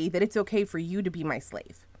say that it's okay for you to be my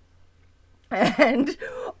slave. And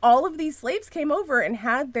all of these slaves came over and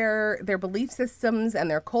had their belief systems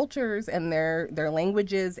and their cultures and their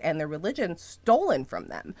languages and their religion stolen from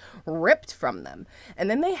them, ripped from them. And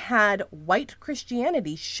then they had white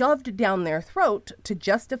Christianity shoved down their throat to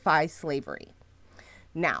justify slavery.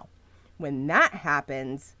 Now, when that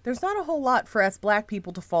happens, there's not a whole lot for us black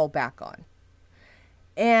people to fall back on.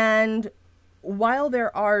 And while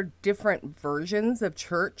there are different versions of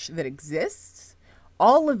church that exists,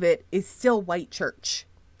 all of it is still white church.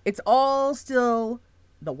 It's all still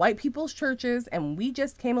the white people's churches, and we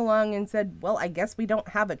just came along and said, well, I guess we don't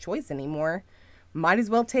have a choice anymore. Might as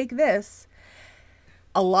well take this.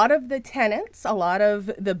 A lot of the tenets, a lot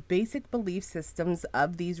of the basic belief systems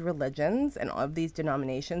of these religions and of these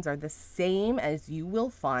denominations are the same as you will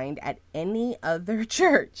find at any other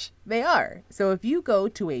church. They are. So if you go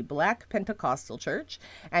to a black Pentecostal church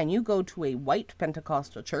and you go to a white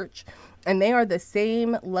Pentecostal church, and they are the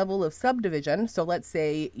same level of subdivision, so let's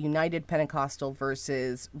say United Pentecostal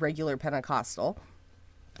versus regular Pentecostal,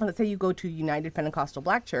 let's say you go to United Pentecostal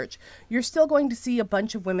Black Church, you're still going to see a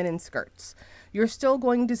bunch of women in skirts. You're still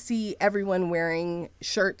going to see everyone wearing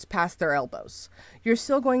shirts past their elbows. You're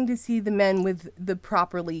still going to see the men with the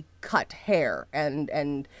properly cut hair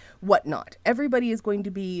and whatnot. Everybody is going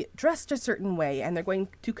to be dressed a certain way, and they're going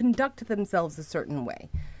to conduct themselves a certain way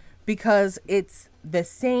because it's the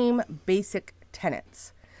same basic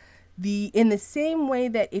tenets. In the same way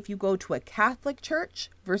that if you go to a Catholic church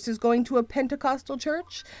versus going to a Pentecostal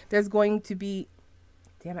church, there's going to be,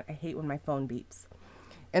 damn it, I hate when my phone beeps.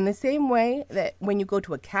 In the same way that when you go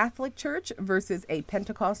to a Catholic church versus a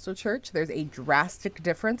Pentecostal church, there's a drastic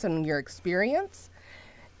difference in your experience.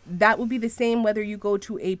 That will be the same whether you go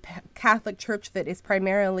to a Catholic church that is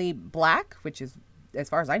primarily black, which is, as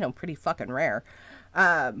far as I know, pretty fucking rare.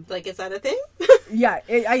 Like, is that a thing? Yeah,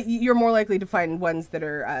 you're more likely to find ones that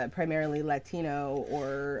are primarily Latino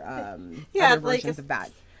or other versions of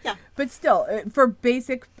that. Yeah. But still, for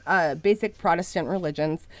basic Protestant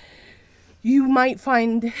religions, you might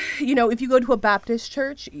find, if you go to a Baptist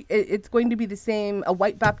church, it's going to be the same. A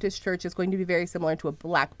white Baptist church is going to be very similar to a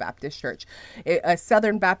black Baptist church. A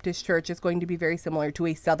Southern Baptist church is going to be very similar to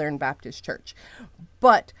a Southern Baptist church.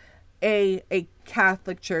 But a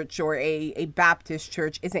Catholic church or a Baptist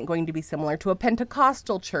church isn't going to be similar to a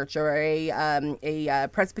Pentecostal church or a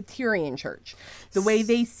Presbyterian church. The way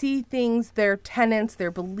they see things, their tenets, their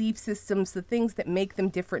belief systems, the things that make them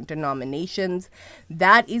different denominations,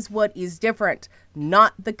 that is what is different,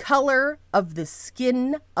 not the color of the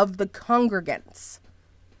skin of the congregants.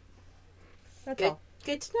 That's good, all.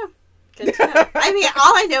 Good to know. Good to know. I mean,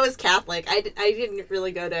 all I know is Catholic. I didn't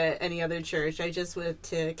really go to any other church. I just went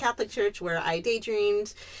to Catholic church where I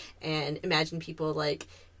daydreamed and imagined people like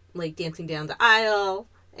dancing down the aisle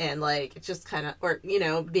and like just kind of, or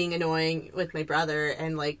being annoying with my brother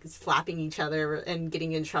and like slapping each other and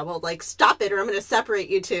getting in trouble. Like, stop it, or I'm going to separate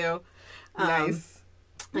you two. Nice.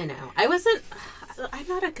 I know. I'm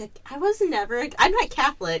not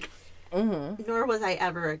Catholic, nor was I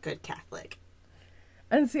ever a good Catholic.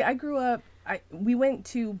 And see, I grew up, we went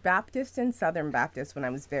to Baptist and Southern Baptist when I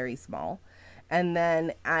was very small. And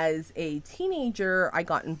then as a teenager, I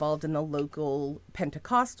got involved in the local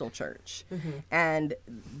Pentecostal church. Mm-hmm. And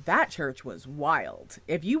that church was wild.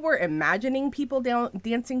 If you were imagining people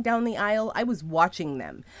dancing down the aisle, I was watching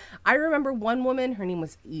them. I remember one woman, her name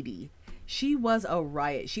was Edie. She was a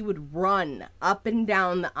riot. She would run up and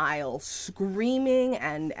down the aisle screaming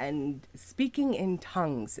and speaking in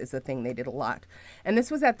tongues is a thing they did a lot. And this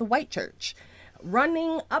was at the white church.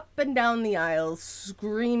 Running up and down the aisle,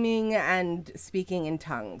 screaming and speaking in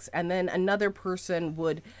tongues. And then another person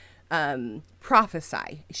would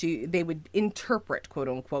prophesy. They would interpret, quote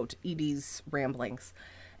unquote, Edie's ramblings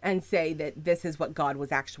and say that this is what God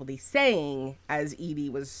was actually saying as Edie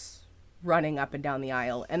was running up and down the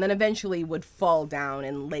aisle, and then eventually would fall down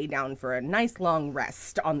and lay down for a nice long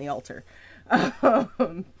rest on the altar. That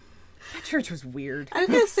church was weird. I was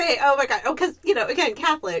going to say, oh my God. Oh, because, again,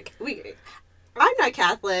 Catholic. I'm not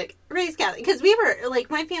Catholic, raised Catholic. Because we were,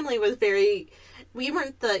 my family was we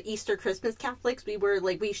weren't the Easter Christmas Catholics. We were,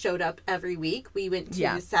 we showed up every week. We went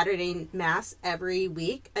to Saturday Mass every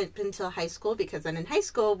week up until high school, because then in high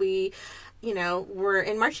school we were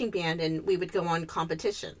in marching band and we would go on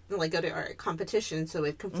competition, go to our competition, so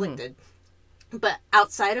it conflicted. But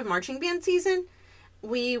outside of marching band season,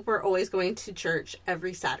 we were always going to church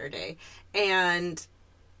every Saturday. And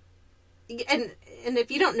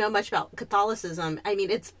if you don't know much about Catholicism, I mean,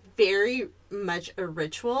 it's very much a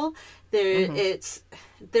ritual. There's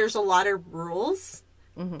a lot of rules.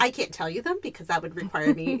 Mm-hmm. I can't tell you them because that would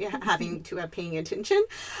require me paying attention.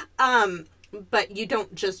 But you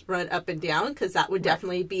don't just run up and down, because that would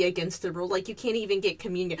definitely be against the rule. You can't even get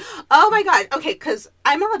communion. Oh my God. Okay, because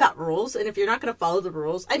I'm all about rules, and if you're not going to follow the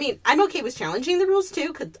rules, I mean, I'm okay with challenging the rules too,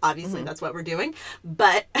 because obviously that's what we're doing.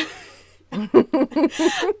 But but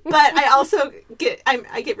I also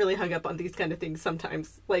I get really hung up on these kind of things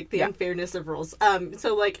sometimes, the unfairness of rules. And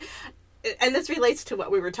this relates to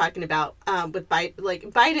what we were talking about with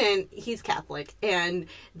Biden. Biden, he's Catholic, and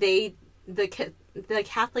the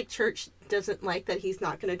Catholic Church doesn't like that he's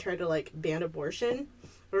not going to try to, like, ban abortion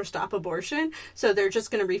or stop abortion. So they're just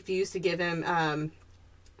going to refuse to give him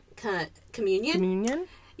communion. Communion?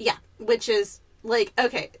 Yeah, which is, like,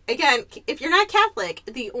 okay, again, if you're not Catholic,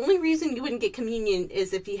 the only reason you wouldn't get communion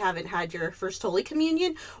is if you haven't had your First Holy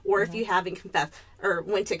Communion, or if you haven't confessed, or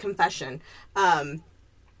went to confession.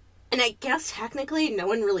 And I guess technically no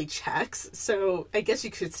one really checks, so I guess you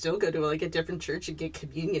could still go to, like, a different church and get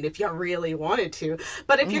communion if you really wanted to.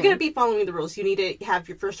 But if you're going to be following the rules, you need to have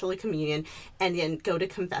your First Holy Communion and then go to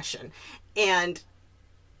confession. And,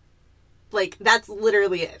 like, that's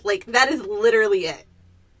literally it. Like, that is literally it.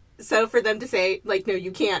 So for them to say, like, no,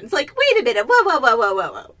 you can't, it's like, wait a minute,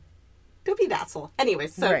 whoa. Don't be an asshole.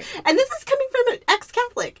 Anyways, so, right. And this is coming from an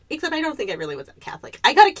ex-Catholic, except I don't think I really was a Catholic.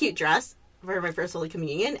 I got a cute dress for my First Holy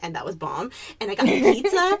Communion, and that was bomb. And I got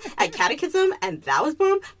pizza at Catechism, and that was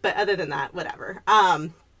bomb. But other than that, whatever.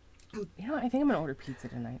 You know what? I think I'm going to order pizza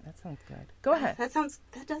tonight. That sounds good. Go ahead. That does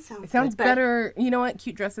sound good. It sounds better. You know what?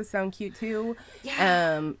 Cute dresses sound cute, too.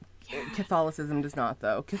 Yeah. Catholicism does not,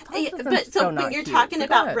 though. But when you're talking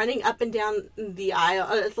about running up and down the aisle,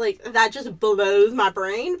 it's like, that just blows my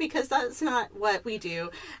brain, because that's not what we do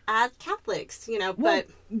as Catholics, you know. Well,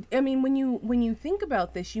 but I mean, when you think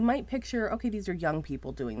about this, you might picture, okay, these are young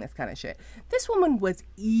people doing this kind of shit. This woman was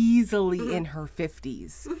easily in her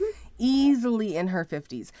 50s. Easily in her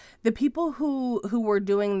 50s. The people who were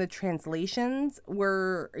doing the translations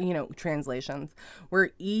were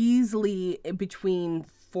easily between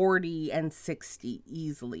 40 and 60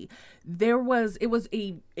 easily. It was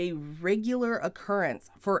a regular occurrence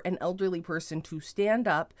for an elderly person to stand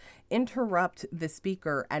up, interrupt the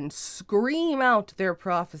speaker, and scream out their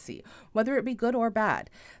prophecy, whether it be good or bad.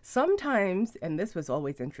 Sometimes, and this was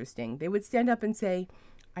always interesting, they would stand up and say,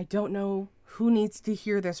 I don't know who needs to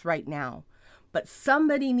hear this right now, but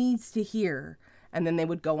somebody needs to hear. And then they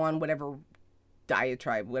would go on whatever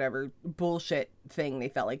diatribe, whatever bullshit thing they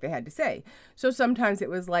felt like they had to say. So sometimes it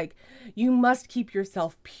was like, you must keep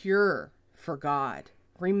yourself pure for God.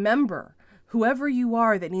 Remember, whoever you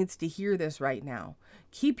are that needs to hear this right now,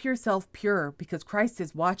 keep yourself pure because Christ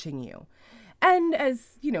is watching you. And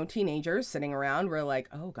as, teenagers sitting around, we're like,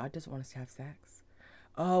 oh, God doesn't want us to have sex.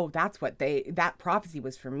 Oh, that's what that prophecy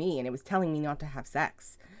was for me, and it was telling me not to have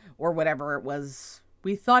sex, or whatever it was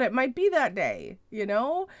we thought it might be that day,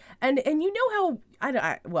 And you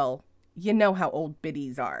know how old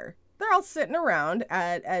biddies are. They're all sitting around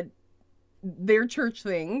at their church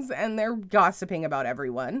things, and they're gossiping about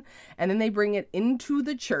everyone, and then they bring it into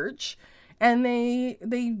the church, and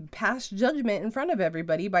they pass judgment in front of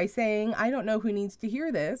everybody by saying, I don't know who needs to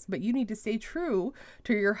hear this, but you need to stay true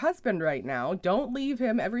to your husband right now. Don't leave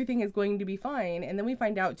him. Everything is going to be fine. And then we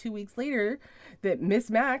find out 2 weeks later that Miss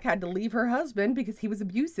Mac had to leave her husband because he was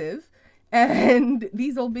abusive. And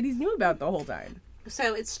these old biddies knew about the whole time.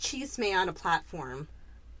 So it's chisme on a platform.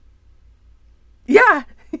 Yeah.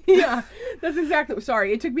 Yeah. That's exactly.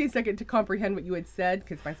 Sorry. It took me a second to comprehend what you had said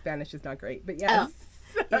because my Spanish is not great. But yes.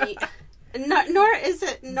 Oh.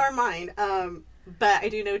 Nor mine. But I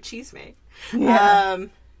do know chisme. Yeah.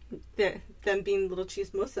 Them being little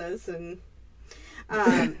chismosas and,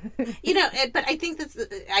 but I think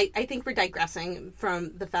I think we're digressing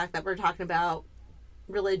from the fact that we're talking about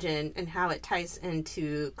religion and how it ties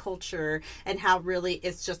into culture and how really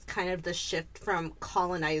it's just kind of the shift from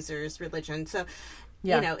colonizers' religion. So,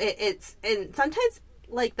 it's, and sometimes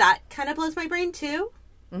like that kind of blows my brain too.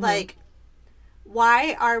 Mm-hmm. Like,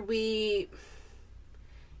 why are we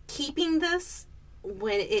keeping this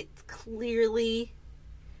when it's clearly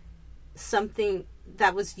something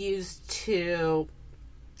that was used to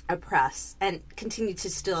oppress and continue to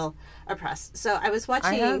still oppress? So I was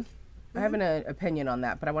watching... I have an opinion on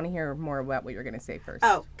that, but I want to hear more about what you're going to say first.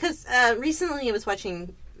 Oh, because recently I was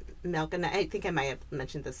watching Milk, and I think I might have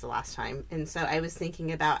mentioned this the last time, and so I was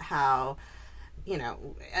thinking about how,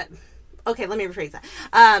 okay, let me rephrase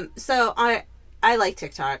that. So I like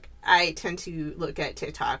TikTok. I tend to look at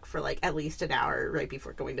TikTok for like at least an hour right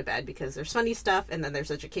before going to bed because there's funny stuff and then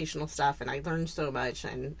there's educational stuff and I learn so much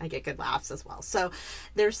and I get good laughs as well. So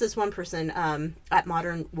there's this one person at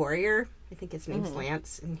Modern Warrior. I think his name's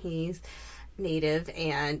Lance, and he's native,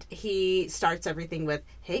 and he starts everything with,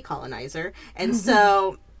 hey, colonizer. And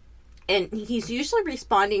so... And he's usually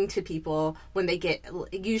responding to people when they get...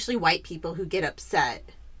 Usually white people who get upset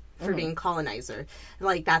for being colonizer.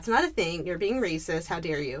 Like, that's not a thing. You're being racist. How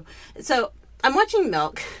dare you? So, I'm watching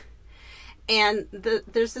Milk, and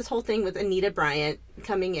there's this whole thing with Anita Bryant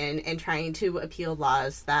coming in and trying to appeal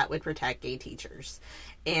laws that would protect gay teachers.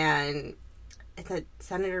 And that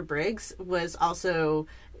Senator Briggs was also...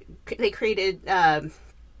 They created a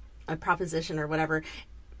proposition or whatever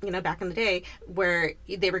back in the day, where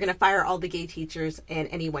they were going to fire all the gay teachers and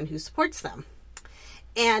anyone who supports them.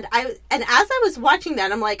 And as I was watching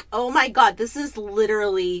that, I'm like, oh my God, this is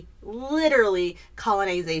literally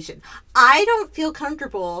colonization. I don't feel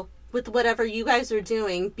comfortable with whatever you guys are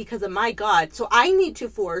doing because of my God. So I need to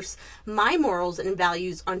force my morals and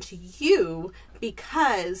values onto you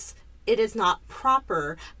because it is not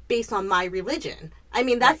proper based on my religion. I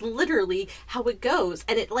mean, that's literally how it goes.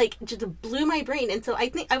 And it like just blew my brain. And so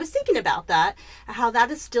I was thinking about that, how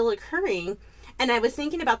that is still occurring. And I was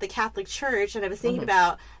thinking about the Catholic Church, and I was thinking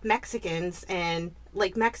about Mexicans and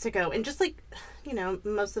like Mexico and just like,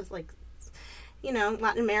 most of like,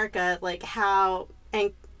 Latin America, like how,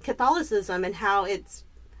 and Catholicism and how it's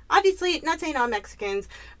obviously not saying all Mexicans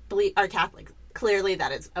are Catholic. Clearly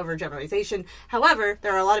that is overgeneralization. However,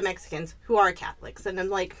 there are a lot of Mexicans who are Catholics. And I'm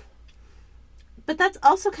like, but that's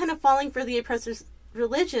also kind of falling for the oppressor's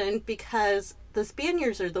religion because the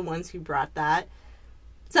Spaniards are the ones who brought that.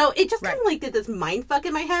 So it just kind of like did this mind fuck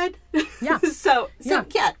in my head. Yeah. So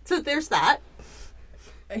there's that.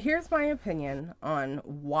 Here's my opinion on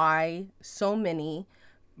why so many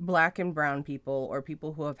Black and brown people, or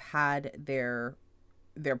people who have had their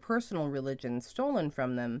personal religion stolen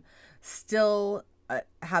from them, still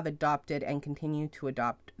have adopted and continue to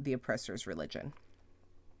adopt the oppressor's religion.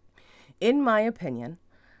 In my opinion,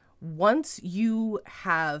 once you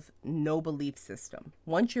have no belief system,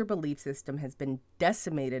 once your belief system has been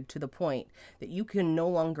decimated to the point that you can no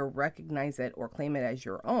longer recognize it or claim it as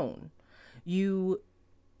your own, you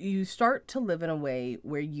start to live in a way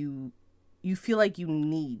where you feel like you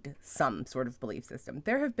need some sort of belief system.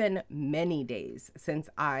 There have been many days since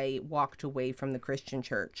I walked away from the Christian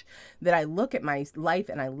church that I look at my life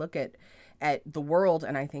and I look at the world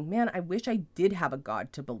and I think, man, I wish I did have a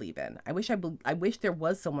God to believe in. I wish there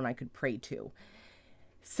was someone I could pray to.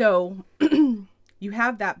 So you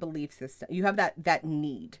have that belief system. You have that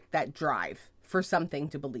need, that drive for something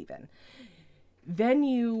to believe in. Then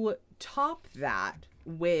you top that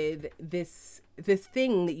with this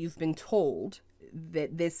thing that you've been told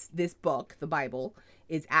that this book, the Bible,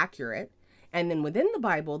 is accurate. And then within the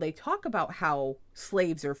Bible, they talk about how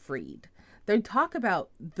slaves are freed. They talk about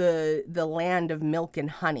the land of milk and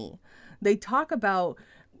honey. They talk about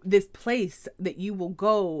this place that you will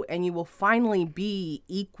go and you will finally be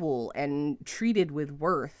equal and treated with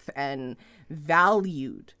worth and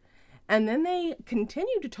valued. And then they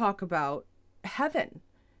continue to talk about heaven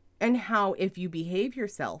and how if you behave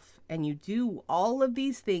yourself and you do all of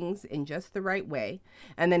these things in just the right way,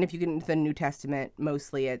 and then if you get into the New Testament,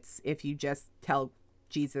 mostly it's if you just tell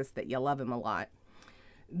Jesus that you love him a lot,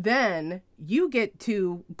 then you get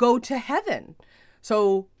to go to heaven.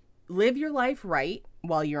 So live your life right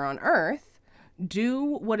while you're on earth, do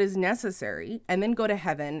what is necessary, and then go to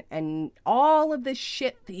heaven, and all of this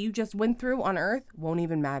shit that you just went through on earth won't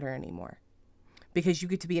even matter anymore because you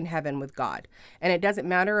get to be in heaven with God. And it doesn't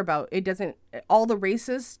matter all the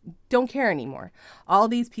races don't care anymore. All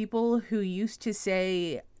these people who used to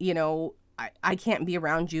say, I can't be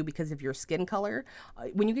around you because of your skin color.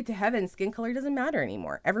 When you get to heaven, skin color doesn't matter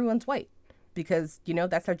anymore. Everyone's white because,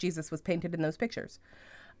 that's how Jesus was painted in those pictures.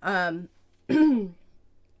 So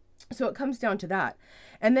it comes down to that.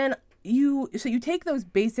 And then you take those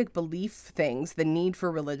basic belief things, the need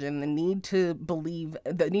for religion, the need to believe,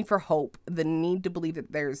 the need for hope, the need to believe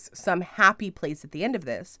that there's some happy place at the end of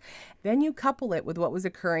this. Then you couple it with what was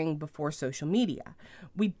occurring before social media.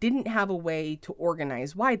 We didn't have a way to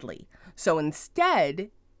organize widely. So instead,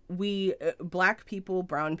 Black people,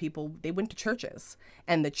 brown people, they went to churches,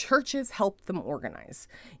 and the churches helped them organize.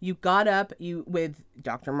 You got up with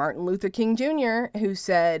Dr. Martin Luther King Jr., who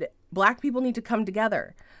said, Black people need to come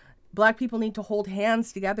together. Black people need to hold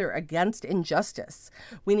hands together against injustice.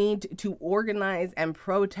 We need to organize and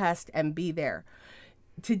protest and be there.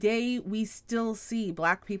 Today, we still see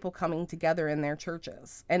Black people coming together in their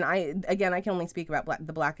churches. And I can only speak about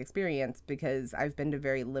the Black experience because I've been to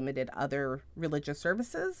very limited other religious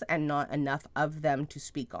services and not enough of them to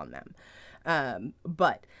speak on them.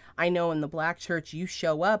 But I know in the Black church, you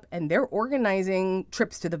show up and they're organizing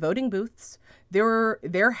trips to the voting booths.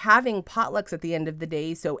 They're having potlucks at the end of the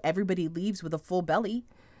day, so everybody leaves with a full belly.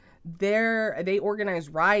 They organize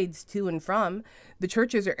rides to and from. The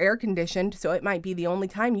churches are air conditioned, so it might be the only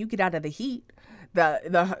time you get out of the heat.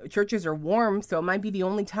 The churches are warm, so it might be the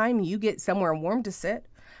only time you get somewhere warm to sit.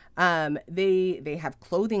 They have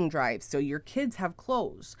clothing drives, so your kids have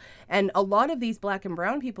clothes. And a lot of these Black and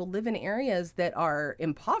brown people live in areas that are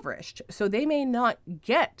impoverished, so they may not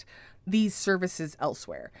get these services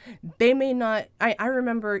elsewhere. They may not, I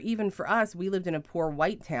remember even for us, we lived in a poor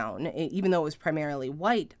white town. Even though it was primarily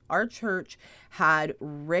white, our church had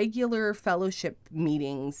regular fellowship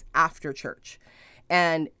meetings after church.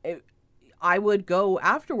 And I would go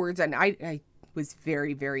afterwards, and I was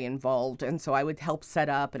very, very involved. And so I would help set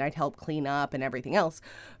up, and I'd help clean up and everything else.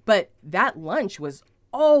 But that lunch was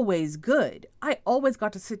always good. I always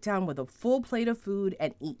got to sit down with a full plate of food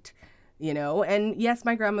and eat. You know, and yes,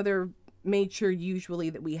 my grandmother made sure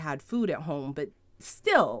usually that we had food at home, but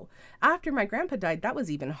still, after my grandpa died, that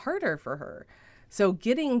was even harder for her. So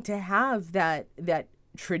getting to have that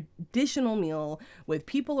traditional meal with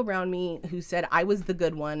people around me who said I was the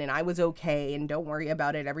good one and I was okay and don't worry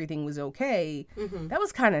about it, everything was okay, that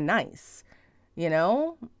was kind of nice, you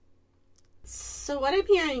know? So what I'm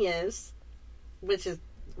hearing is, which is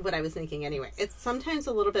what I was thinking anyway, it's sometimes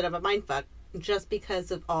a little bit of a mindfuck, just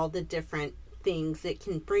because of all the different things it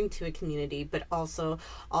can bring to a community, but also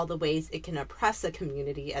all the ways it can oppress a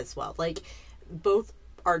community as well. Like, both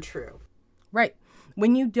are true. Right.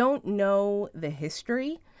 When you don't know the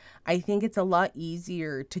history, I think it's a lot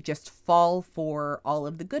easier to just fall for all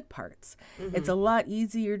of the good parts. It's a lot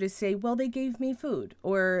easier to say, well, they gave me food,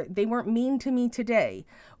 or they weren't mean to me today,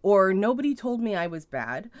 or nobody told me I was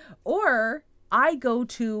bad, or I go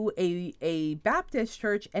to a Baptist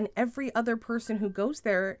church and every other person who goes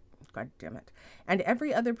there, God damn it, and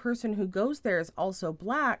every other person who goes there is also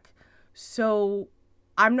Black. So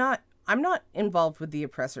I'm not involved with the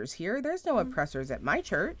oppressors here. There's no oppressors at my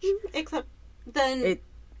church. Except then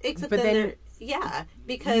yeah,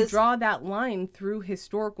 because you draw that line through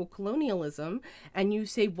historical colonialism and you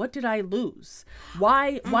say, what did I lose?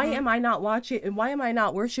 Why am I not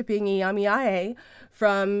worshiping Iyamiaye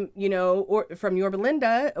from, you know, or from Yorba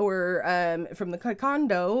Linda, or from the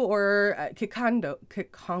Kikongo or Kikongo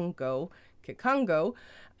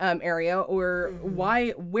area, or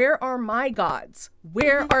where are my gods?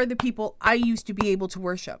 Where are the people I used to be able to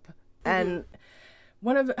worship? And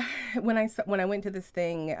when I went to this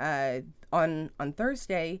thing on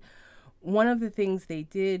Thursday, one of the things they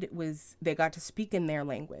did was they got to speak in their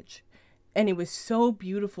language. And it was so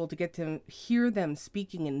beautiful to get to hear them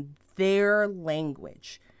speaking in their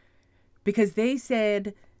language. Because they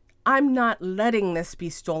said, I'm not letting this be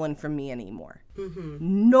stolen from me anymore.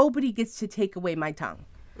 Nobody gets to take away my tongue.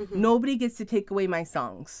 Nobody gets to take away my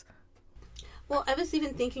songs. Well, I was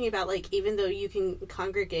even thinking about, like, even though you can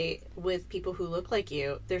congregate with people who look like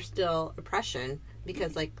you, there's still oppression,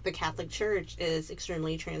 because, like, the Catholic Church is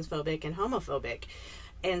extremely transphobic and homophobic.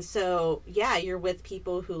 And so, yeah, you're with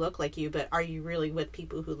people who look like you, but are you really with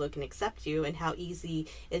people who look and accept you? And how easy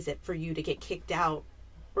is it for you to get kicked out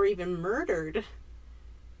or even murdered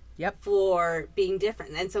for being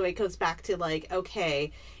different? And so it goes back to, like,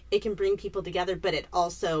 okay, it can bring people together, but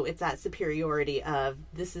it's that superiority of,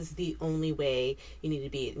 this is the only way you need to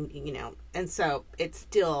be, you know. And so it's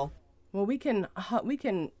still... Well, we can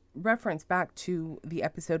reference back to the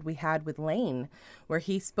episode we had with Lane, where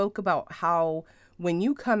he spoke about how when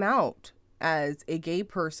you come out as a gay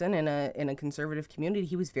person in a conservative community,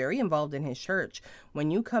 he was very involved in his church.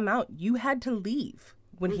 When you come out, you had to leave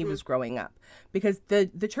when he was growing up, because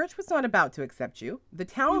the church was not about to accept you. The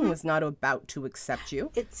town was not about to accept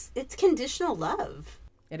you. It's conditional love.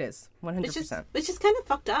 It is 100%. Which is kind of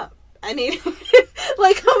fucked up. I mean,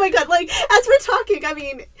 like, oh my God, like, as we're talking, I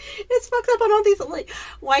mean, it's fucked up on all these, like,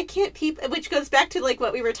 why can't people, which goes back to, like,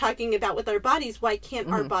 what we were talking about with our bodies, why can't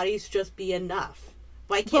our bodies just be enough?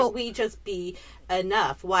 Why can't we just be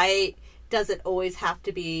enough? Why does it always have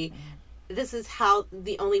to be, this is how,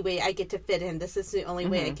 the only way I get to fit in, this is the only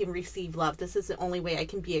way I can receive love, this is the only way I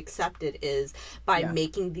can be accepted, is by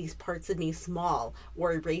making these parts of me small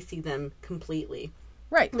or erasing them completely.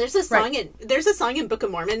 Right. There's a song in Book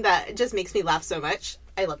of Mormon that just makes me laugh so much.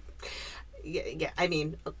 I love, I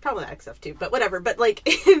mean, problematic stuff too, but whatever. But, like,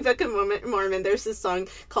 in Book of Mormon, there's this song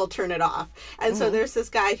called Turn It Off. And so there's this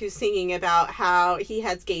guy who's singing about how he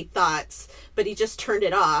has gay thoughts, but he just turned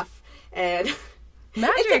it off. And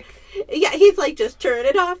magic. He's like, just turn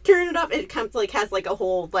it off. It comes, like, has, like, a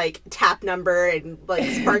whole, like, tap number and, like,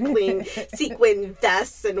 sparkling sequin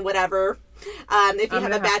vests and whatever. If you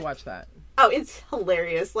have a bad, to watch that. Oh, it's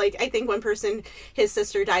hilarious. Like, I think one person, his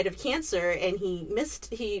sister died of cancer, and he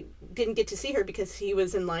didn't get to see her because he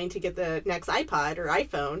was in line to get the next iPod or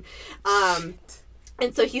iPhone.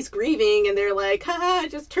 And so he's grieving, and they're like, haha,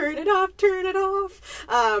 just turn it off.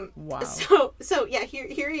 Wow. So yeah,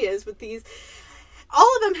 here he is with these,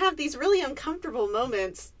 all of them have these really uncomfortable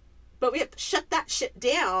moments, but we have to shut that shit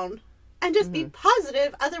down and just be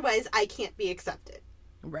positive. Otherwise, I can't be accepted.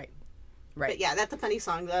 Right. But yeah, that's a funny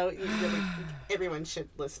song, though. Everyone should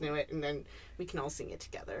listen to it, and then we can all sing it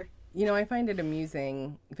together. You know, I find it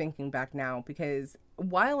amusing thinking back now, because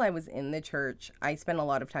while I was in the church, I spent a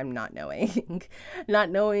lot of time not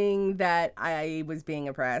knowing that I was being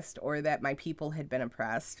oppressed or that my people had been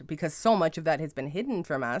oppressed, because so much of that has been hidden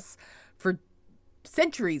from us for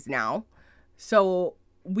centuries now. So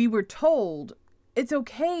we were told it's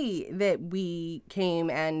okay that we came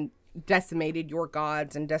and decimated your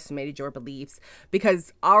gods and decimated your beliefs,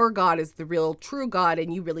 because our God is the real true God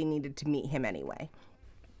and you really needed to meet him anyway.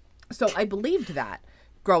 So I believed that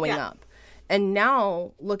growing up. And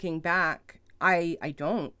now looking back, I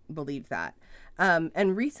don't believe that.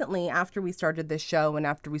 And recently, after we started this show and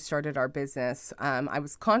after we started our business, I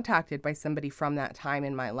was contacted by somebody from that time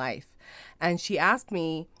in my life. And she asked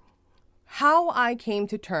me how I came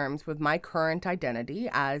to terms with my current identity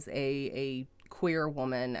as a queer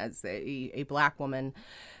woman, as a Black woman,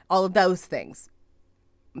 all of those things.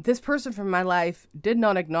 This person from my life did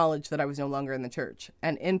not acknowledge that I was no longer in the church,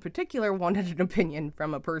 and in particular wanted an opinion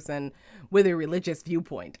from a person with a religious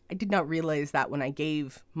viewpoint. I did not realize that when I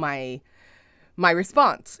gave my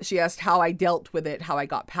response. She asked how I dealt with it, how I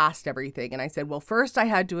got past everything. And I said, well, first I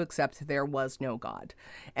had to accept there was no God.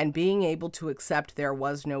 And being able to accept there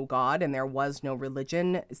was no God and there was no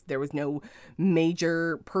religion, there was no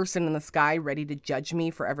major person in the sky ready to judge me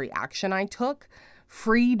for every action I took,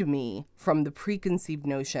 freed me from the preconceived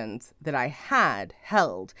notions that I had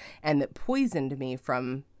held and that poisoned me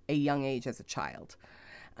from a young age as a child,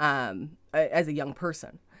 as a young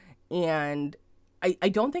person. And I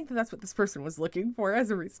don't think that that's what this person was looking for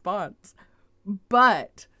as a response,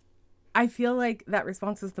 but I feel like that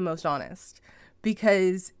response is the most honest,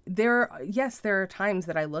 because there are times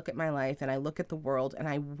that I look at my life and I look at the world and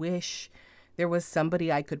I wish there was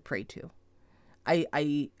somebody I could pray to.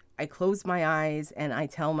 I close my eyes and I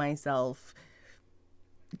tell myself,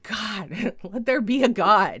 God, let there be a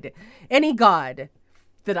God, any God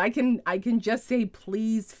that I can just say,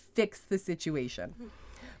 please fix the situation.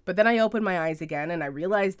 But then I open my eyes again and I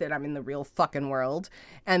realize that I'm in the real fucking world,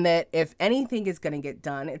 and that if anything is going to get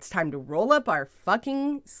done, it's time to roll up our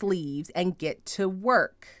fucking sleeves and get to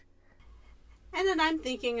work. And then I'm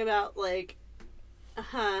thinking about like,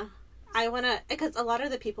 I want to, because a lot of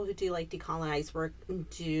the people who do like decolonized work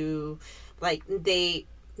they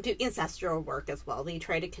do ancestral work as well. They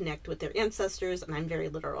try to connect with their ancestors, and I'm very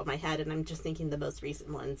literal in my head, and I'm just thinking the most recent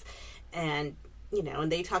ones. And you know,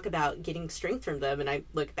 and they talk about getting strength from them, and I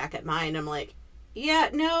look back at mine, I'm like, yeah,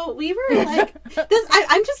 no, we were like this.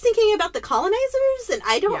 I'm just thinking about the colonizers, and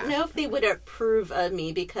I don't know if they would approve of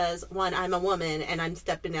me because, one, I'm a woman and I'm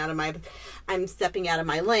stepping out of my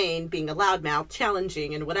lane, being a loudmouth,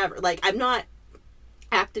 challenging, and whatever. Like, I'm not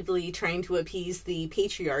actively trying to appease the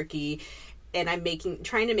patriarchy, and I'm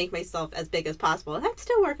trying to make myself as big as possible. And I'm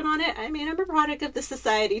still working on it. I mean, I'm a product of the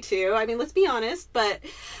society too. I mean, let's be honest. But,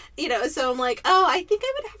 you know, so I'm like, I think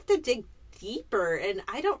I would have to dig deeper. And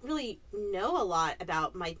I don't really know a lot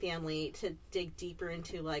about my family to dig deeper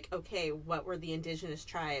into, like, okay, what were the indigenous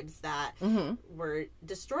tribes that were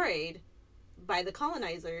destroyed by the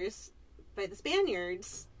colonizers, by the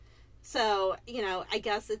Spaniards? So, you know, I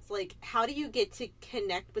guess it's like, how do you get to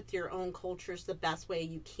connect with your own cultures the best way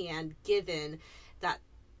you can, given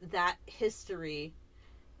that history?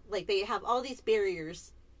 Like, they have all these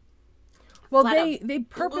barriers. Well, they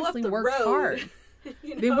purposely worked hard.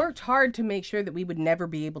 You know? They worked hard to make sure that we would never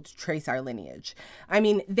be able to trace our lineage. I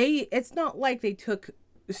mean, it's not like they took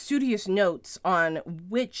studious notes on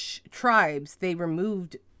which tribes they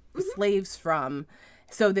removed slaves from,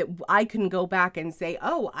 so that I can go back and say,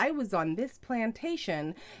 oh, I was on this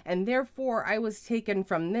plantation, and therefore I was taken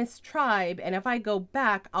from this tribe, and if I go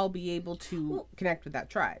back, I'll be able to connect with that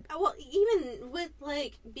tribe. Well, even with,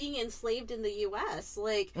 like, being enslaved in the U.S.,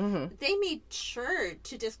 like, they made sure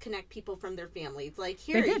to disconnect people from their families. Like,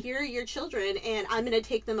 here are your children, and I'm going to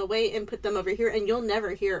take them away and put them over here, and you'll never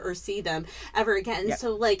hear or see them ever again. Yep.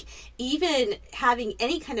 So, like, even having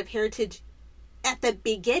any kind of heritage at the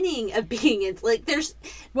beginning of being in, like, there's,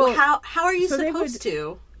 how are you supposed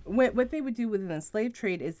to? What they would do within the slave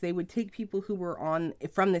trade is they would take people who were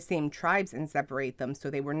from the same tribes and separate them. So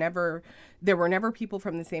there were never people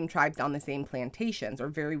from the same tribes on the same plantations, or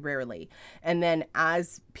very rarely. And then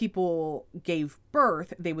as people gave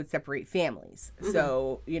birth, they would separate families.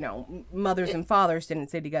 So, you know, mothers and fathers didn't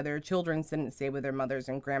stay together, children didn't stay with their mothers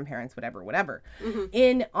and grandparents, whatever.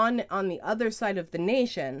 On the other side of the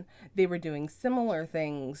nation, they were doing similar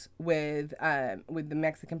things with the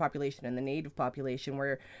Mexican population and the Native population,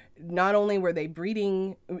 where not only were they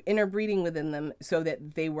interbreeding within them so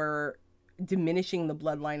that they were diminishing the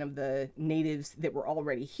bloodline of the natives that were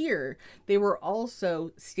already here, they were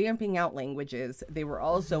also stamping out languages. They were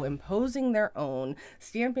also imposing their own,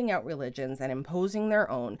 stamping out religions and imposing their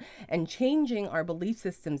own, and changing our belief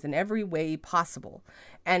systems in every way possible.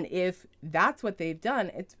 And if that's what they've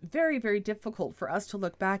done, it's very, very difficult for us to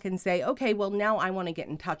look back and say, okay, well, now I want to get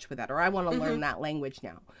in touch with that, or I want to learn that language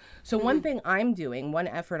now. So one thing I'm doing, one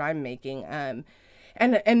effort I'm making, and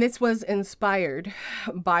this was inspired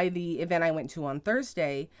by the event I went to on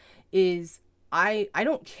Thursday, is I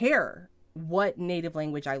don't care what native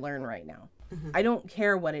language I learn right now. I don't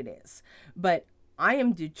care what it is, but I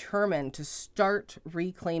am determined to start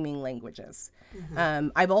reclaiming languages.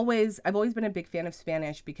 I've always been a big fan of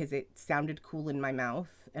Spanish because it sounded cool in my mouth.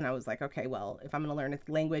 And I was like, okay, well, if I'm going to learn a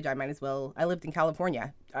language, I might as well. I lived in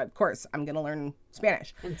California. Of course, I'm going to learn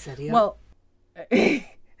Spanish. En serio? Well,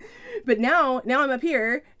 but now I'm up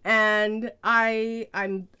here, and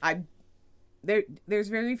there's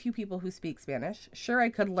very few people who speak Spanish. Sure, I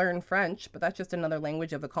could learn French, but that's just another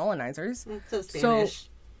language of the colonizers. So Spanish.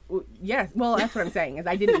 So, yeah, well, that's what I'm saying, is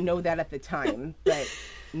I didn't know that at the time. But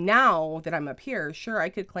now that I'm up here, sure, I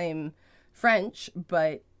could claim French,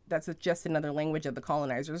 but that's just another language of the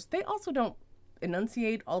colonizers. They also don't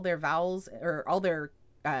enunciate all their vowels or all their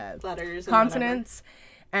letters, consonants.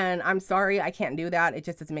 And I'm sorry, I can't do that. It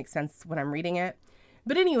just doesn't make sense when I'm reading it.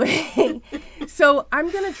 But anyway, so I'm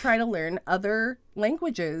going to try to learn other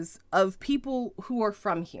languages of people who are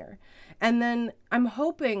from here. And then I'm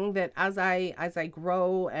hoping that as I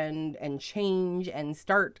grow and change and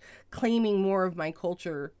start claiming more of my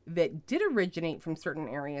culture that did originate from certain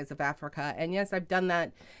areas of Africa. And yes, I've done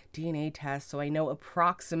that DNA test, so I know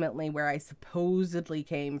approximately where I supposedly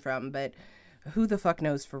came from, but who the fuck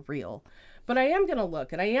knows for real? But I am going to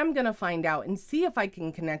look, and I am going to find out and see if I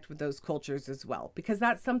can connect with those cultures as well, because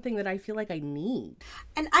that's something that I feel like I need.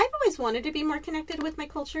 And I've always wanted to be more connected with my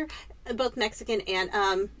culture, both Mexican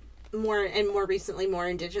and more recently more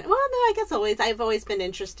indigenous. Well, no, I guess always. I've always been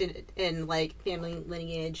interested in like family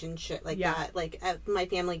lineage and shit like that. Like my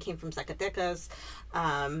family came from Zacatecas.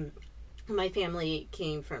 My family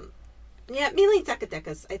came from mainly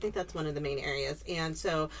Zacatecas. I think that's one of the main areas. And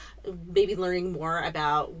so maybe learning more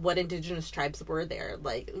about what indigenous tribes were there,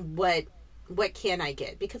 like what can I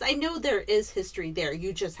get? Because I know there is history there.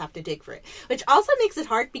 You just have to dig for it. Which also makes it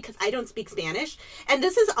hard because I don't speak Spanish. And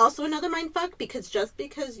this is also another mindfuck, because just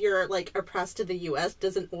because you're like oppressed to the U.S.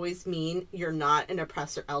 doesn't always mean you're not an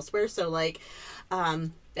oppressor elsewhere. So like,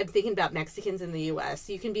 I'm thinking about Mexicans in the U.S.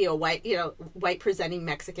 You can be a white presenting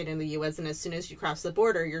Mexican in the U.S. and as soon as you cross the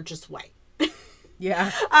border, you're just white.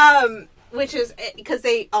 Yeah. Which is because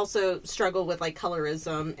they also struggle with like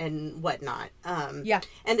colorism and whatnot. Yeah.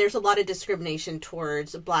 And there's a lot of discrimination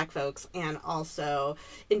towards Black folks and also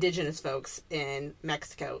indigenous folks in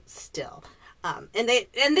Mexico still. And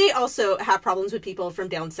they also have problems with people from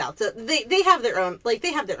down south. So they have their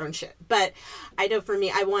own shit. But I know for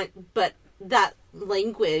me, but that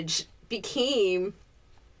language became,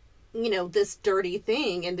 this dirty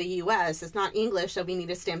thing in the U.S. It's not English, so we need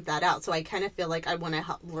to stamp that out. So I kind of feel like I want to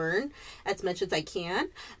help learn as much as I can,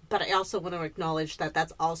 but I also want to acknowledge that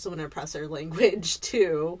that's also an oppressor language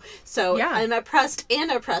too. So yeah. I'm oppressed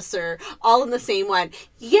and oppressor all in the same one.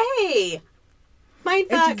 Yay!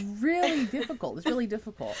 Mindfuck. It's really difficult. It's really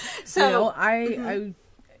difficult. So I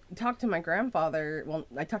talked to my grandfather. Well,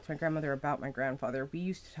 I talked to my grandmother about my grandfather. We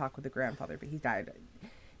used to talk with the grandfather, but he died.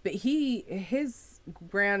 But his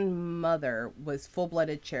grandmother was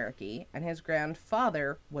full-blooded Cherokee, and his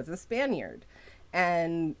grandfather was a Spaniard.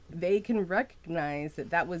 And they can recognize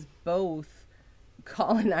that was both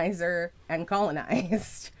colonizer and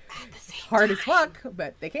colonized. Hard as fuck,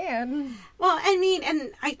 but they can. Well, I mean,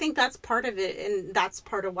 and I think that's part of it, and that's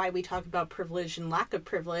part of why we talk about privilege and lack of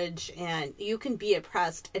privilege, and you can be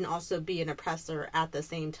oppressed and also be an oppressor at the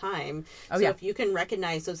same time. If you can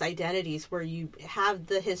recognize those identities where you have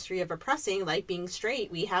the history of oppressing, like being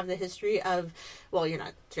straight, we have the history of, well, you're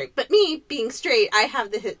not straight, but me being straight, I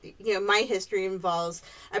have my history involves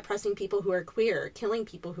oppressing people who are queer, killing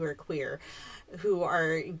people who are queer, who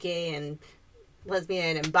are gay and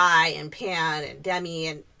lesbian and bi and pan and demi,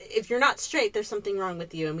 and if you're not straight, there's something wrong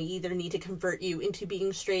with you, and we either need to convert you into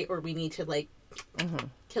being straight or we need to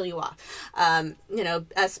kill you off.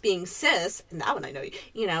 Us being cis, and that one I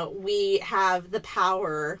know, we have the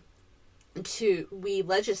power we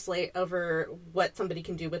legislate over what somebody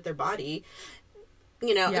can do with their body,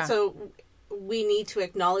 and so we need to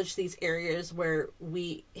acknowledge these areas where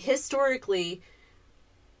we historically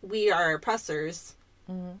we are oppressors.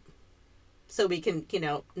 Mm-hmm. So we can,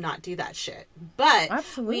 not do that shit. But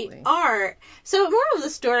absolutely. We are. So the moral of the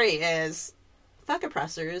story is, fuck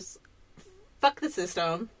oppressors, fuck the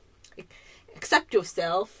system. Accept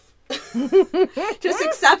yourself. Just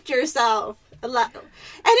accept yourself. And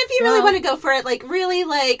if you really want to go for it, like, really,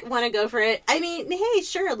 like, want to go for it, I mean, hey,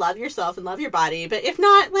 sure, love yourself and love your body, but if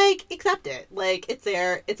not, like, accept it. Like, it's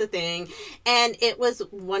there, it's a thing, and it is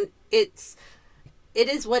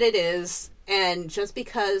what it is, and just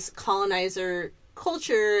because colonizer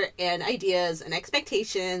culture and ideas and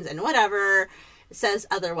expectations and whatever says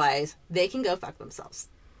otherwise, they can go fuck themselves.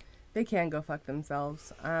 They can go fuck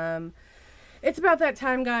themselves. It's about that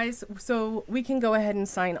time, guys, so we can go ahead and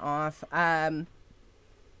sign off. I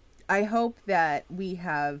hope that we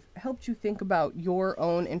have helped you think about your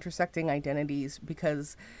own intersecting identities,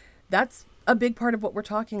 because that's a big part of what we're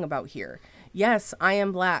talking about here. Yes, I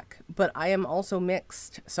am Black, but I am also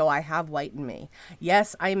mixed, so I have white in me.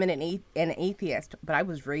 Yes, I am an atheist, but I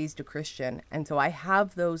was raised a Christian, and so I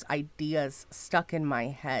have those ideas stuck in my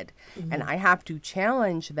head, and I have to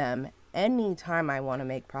challenge them anytime I want to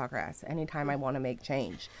make progress, anytime I want to make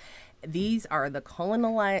change. These are the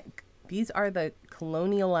colonialized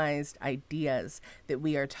ideas that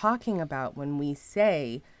we are talking about when we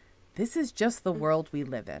say this is just the world we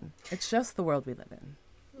live in. It's just the world we live in.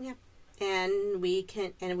 Yeah. And we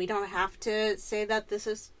don't have to say that this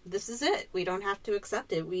is it. We don't have to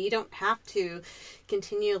accept it. We don't have to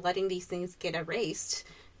continue letting these things get erased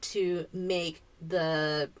to make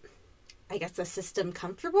the system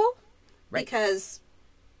comfortable. Right. Because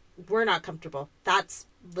we're not comfortable. That's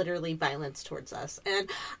literally violence towards us. And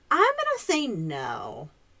I'm going to say no.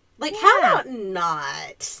 Like, how about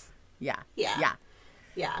not? Yeah.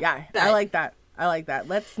 But I like that.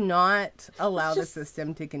 Let's not allow the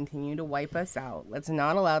system to continue to wipe us out. Let's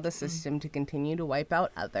not allow the system to continue to wipe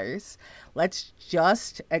out others. Let's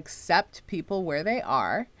just accept people where they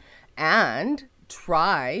are and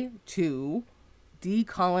try to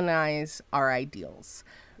decolonize our ideals.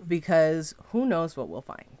 Because who knows what we'll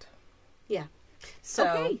find. Yeah. So,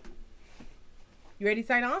 okay. You ready to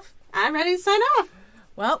sign off? I'm ready to sign off.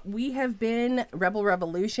 Well, we have been Rebel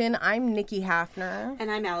Revolution. I'm Nikki Hafner. And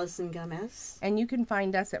I'm Allison Gomez. And you can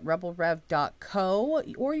find us at rebelrev.co,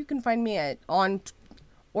 or you can find me on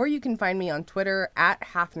Twitter at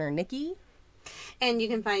HafnerNikki. And you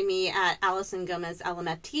can find me at Allison Gomez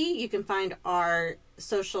LMFT. You can find our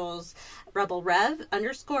socials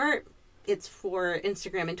 @RebelRev_. It's for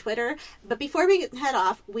Instagram and Twitter. But before we head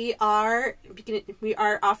off, we are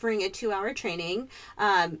offering a 2-hour training,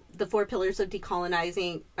 the 4 pillars of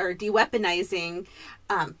decolonizing or deweaponizing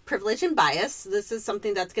privilege and bias. This is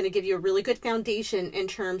something that's going to give you a really good foundation in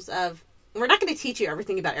terms of, we're not going to teach you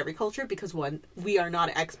everything about every culture because, one, we are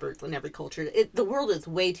not experts in every culture. The world is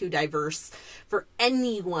way too diverse for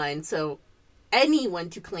anyone. So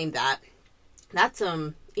anyone to claim that, that's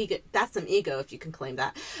some ego if you can claim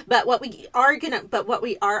that. But what we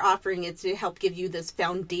are offering is to help give you this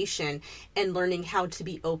foundation and learning how to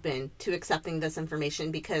be open to accepting this information,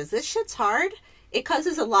 because this shit's hard. It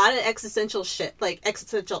causes a lot of existential shit, like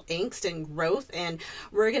existential angst and growth, and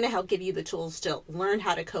we're going to help give you the tools to learn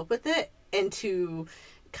how to cope with it and to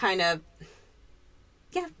kind of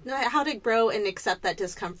how to grow and accept that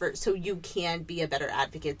discomfort so you can be a better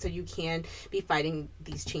advocate, so you can be fighting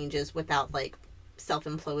these changes without, like,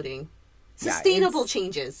 self-imploding. Sustainable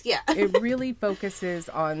changes. Yeah. It really focuses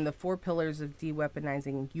on the 4 pillars of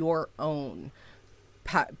deweaponizing your own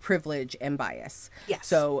privilege and bias. Yes.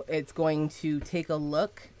 So it's going to take a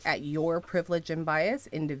look at your privilege and bias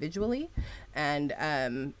individually and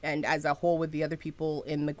as a whole with the other people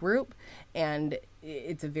in the group. And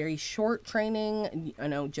it's a very short training,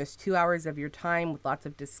 just 2 hours of your time with lots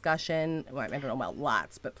of discussion. Well, I don't know about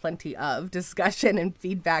lots, but plenty of discussion and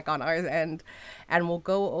feedback on our end. And we'll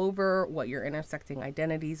go over what your intersecting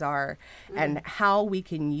identities are and how we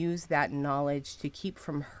can use that knowledge to keep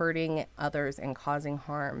from hurting others and causing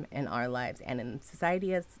harm in our lives and in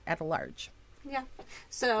society at large. Yeah.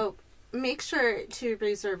 So make sure to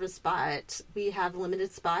reserve a spot. We have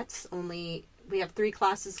limited spots. We have 3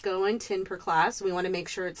 classes going, 10 per class. We want to make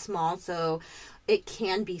sure it's small so it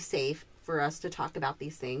can be safe for us to talk about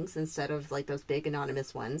these things instead of like those big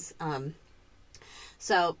anonymous ones.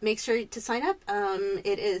 So make sure to sign up.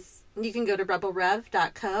 You can go to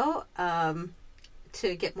rebelrev.co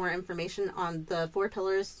to get more information on the 4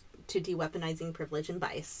 pillars to deweaponizing privilege and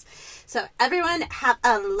bias. So everyone have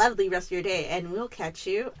a lovely rest of your day, and we'll catch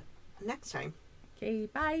you next time. Okay,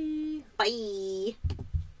 bye. Bye.